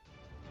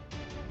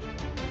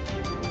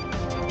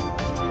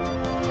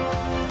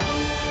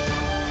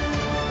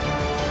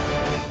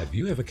 Have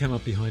you ever come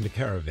up behind a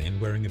caravan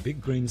wearing a big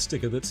green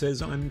sticker that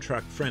says, "I'm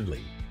truck friendly"?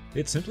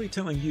 It's simply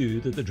telling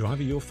you that the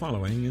driver you're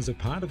following is a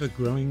part of a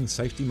growing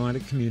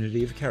safety-minded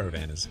community of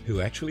caravanners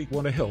who actually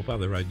want to help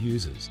other road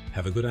users,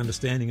 have a good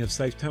understanding of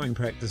safe towing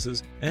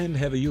practices, and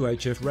have a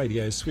UHF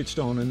radio switched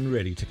on and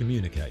ready to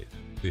communicate.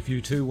 If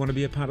you too want to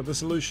be a part of the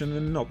solution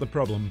and not the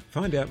problem,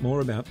 find out more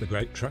about the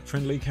great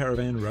truck-friendly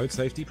caravan road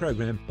safety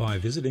program by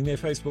visiting their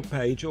Facebook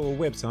page or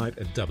website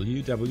at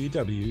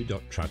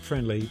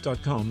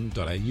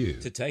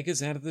www.truckfriendly.com.au. To take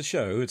us out of the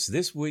show, it's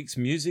this week's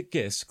music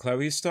guest,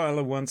 Chloe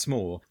Styler, once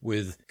more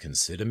with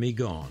Consider Me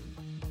Gone.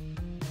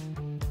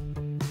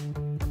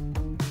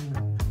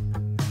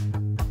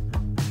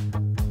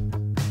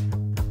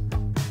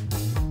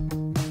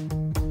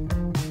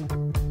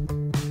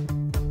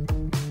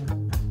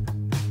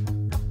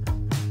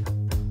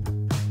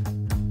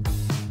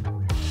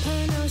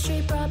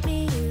 Street brought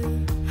me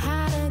you.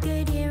 Had a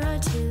good year or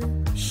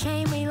two.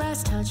 Shame we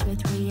lost touch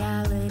with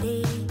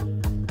reality.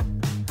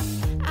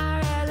 I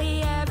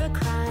rarely ever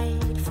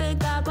cried.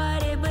 Forgot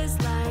what it was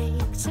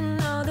like to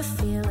know the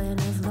feeling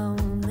of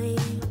lonely.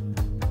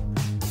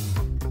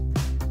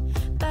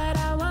 But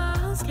our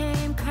walls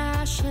came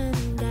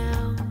crashing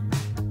down.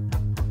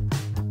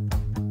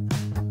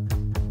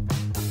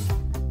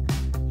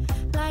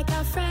 Like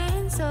our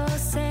friends all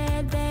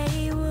said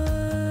they would.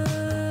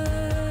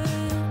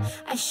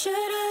 I should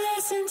have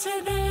listened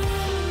to them.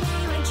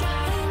 They were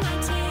drying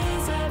my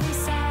tears every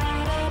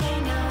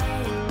Saturday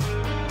night.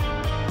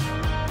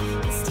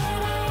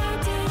 Instead I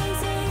acted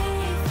as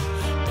if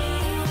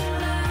being in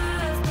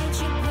love made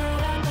you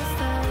put up a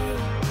fight.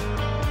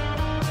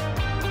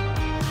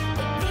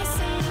 But this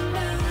ain't a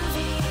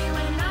movie,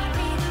 we're not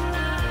reading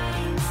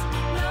lines.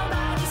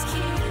 Nobody's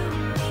cueing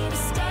me to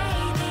stay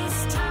this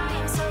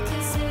time, so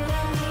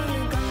consider me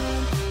gone,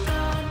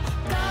 gone,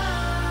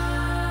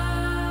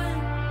 gone.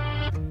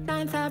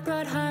 Ninth I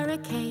brought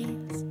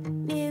hurricanes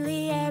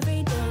nearly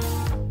every day.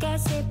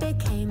 Guess it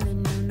became the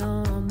new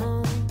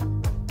normal.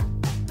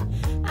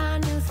 I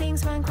knew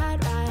things weren't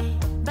quite right,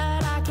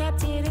 but I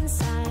kept it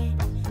inside.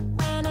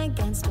 Went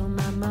against all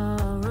my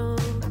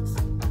morals.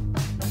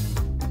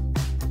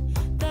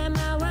 Then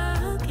my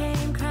world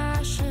came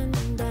crashing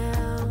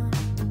down.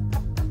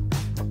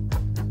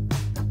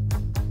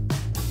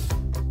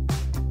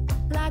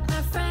 Like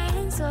my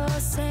friends all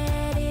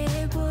said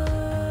it would.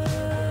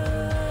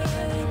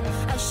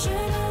 I should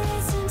have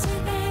listened to them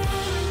when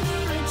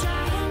they were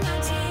drying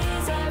my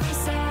tears every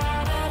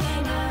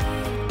Saturday night.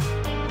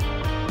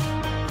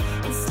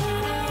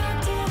 Instead I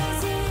acted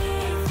as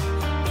if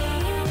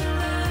being in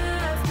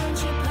love meant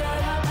you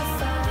put up a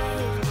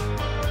fight.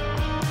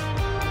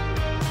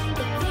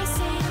 But this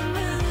ain't a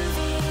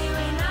movie,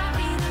 we're not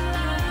reading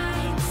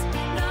lines.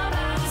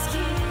 Nobody's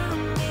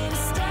cueing me to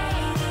stay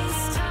this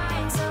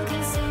time, so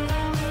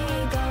consider me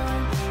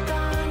gone,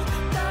 gone,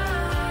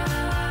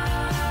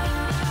 gone.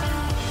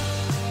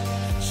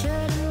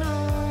 Should've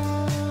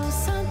known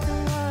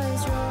something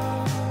was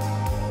wrong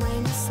when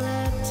you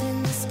slept in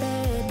this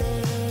bed,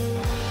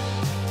 babe.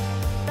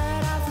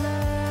 But I've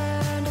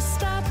learned to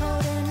stop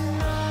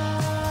holding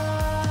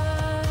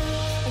on.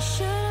 I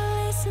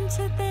should've listened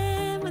to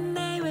them when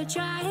they were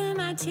drying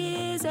my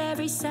tears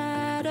every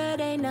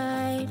Saturday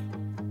night.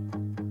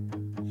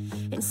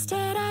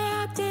 Instead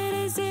I acted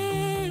as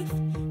if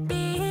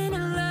being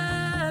in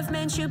love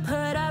meant you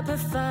put up a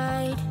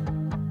fight.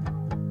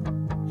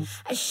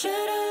 I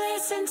should've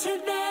listened to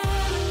them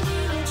when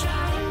they were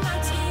drying my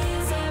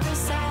tears every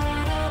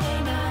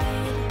Saturday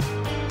night.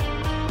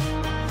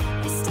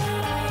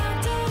 Instead I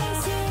acted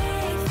as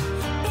if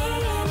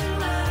being in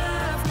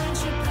love meant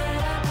you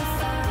put up a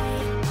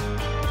fight.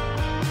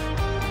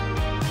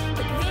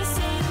 But this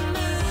ain't a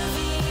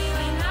movie,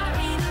 we're not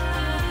reading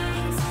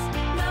lines.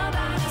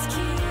 Nobody's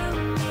cueing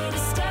me to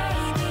stay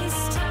this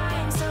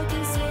time, so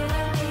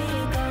consider me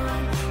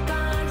gone,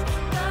 gone,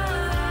 gone.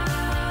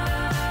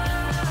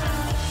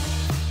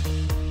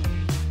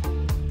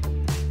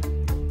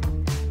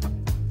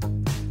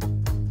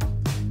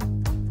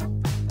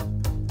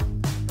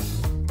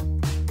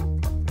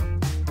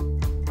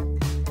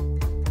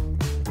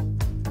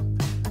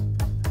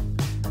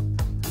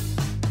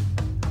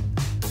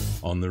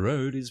 On the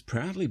Road is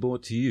proudly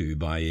brought to you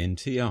by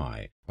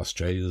NTI,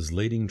 Australia's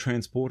leading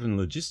transport and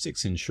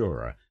logistics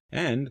insurer,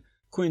 and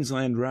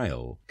Queensland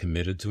Rail,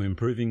 committed to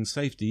improving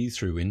safety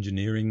through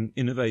engineering,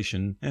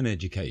 innovation and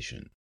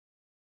education.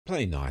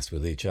 Play nice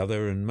with each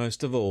other and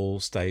most of all,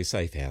 stay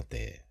safe out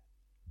there.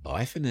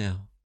 Bye for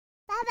now.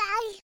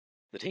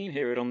 The team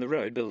here at On the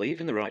Road believe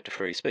in the right to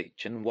free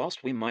speech, and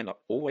whilst we might not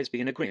always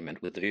be in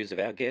agreement with the views of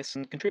our guests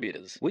and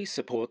contributors, we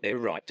support their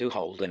right to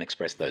hold and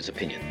express those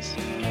opinions.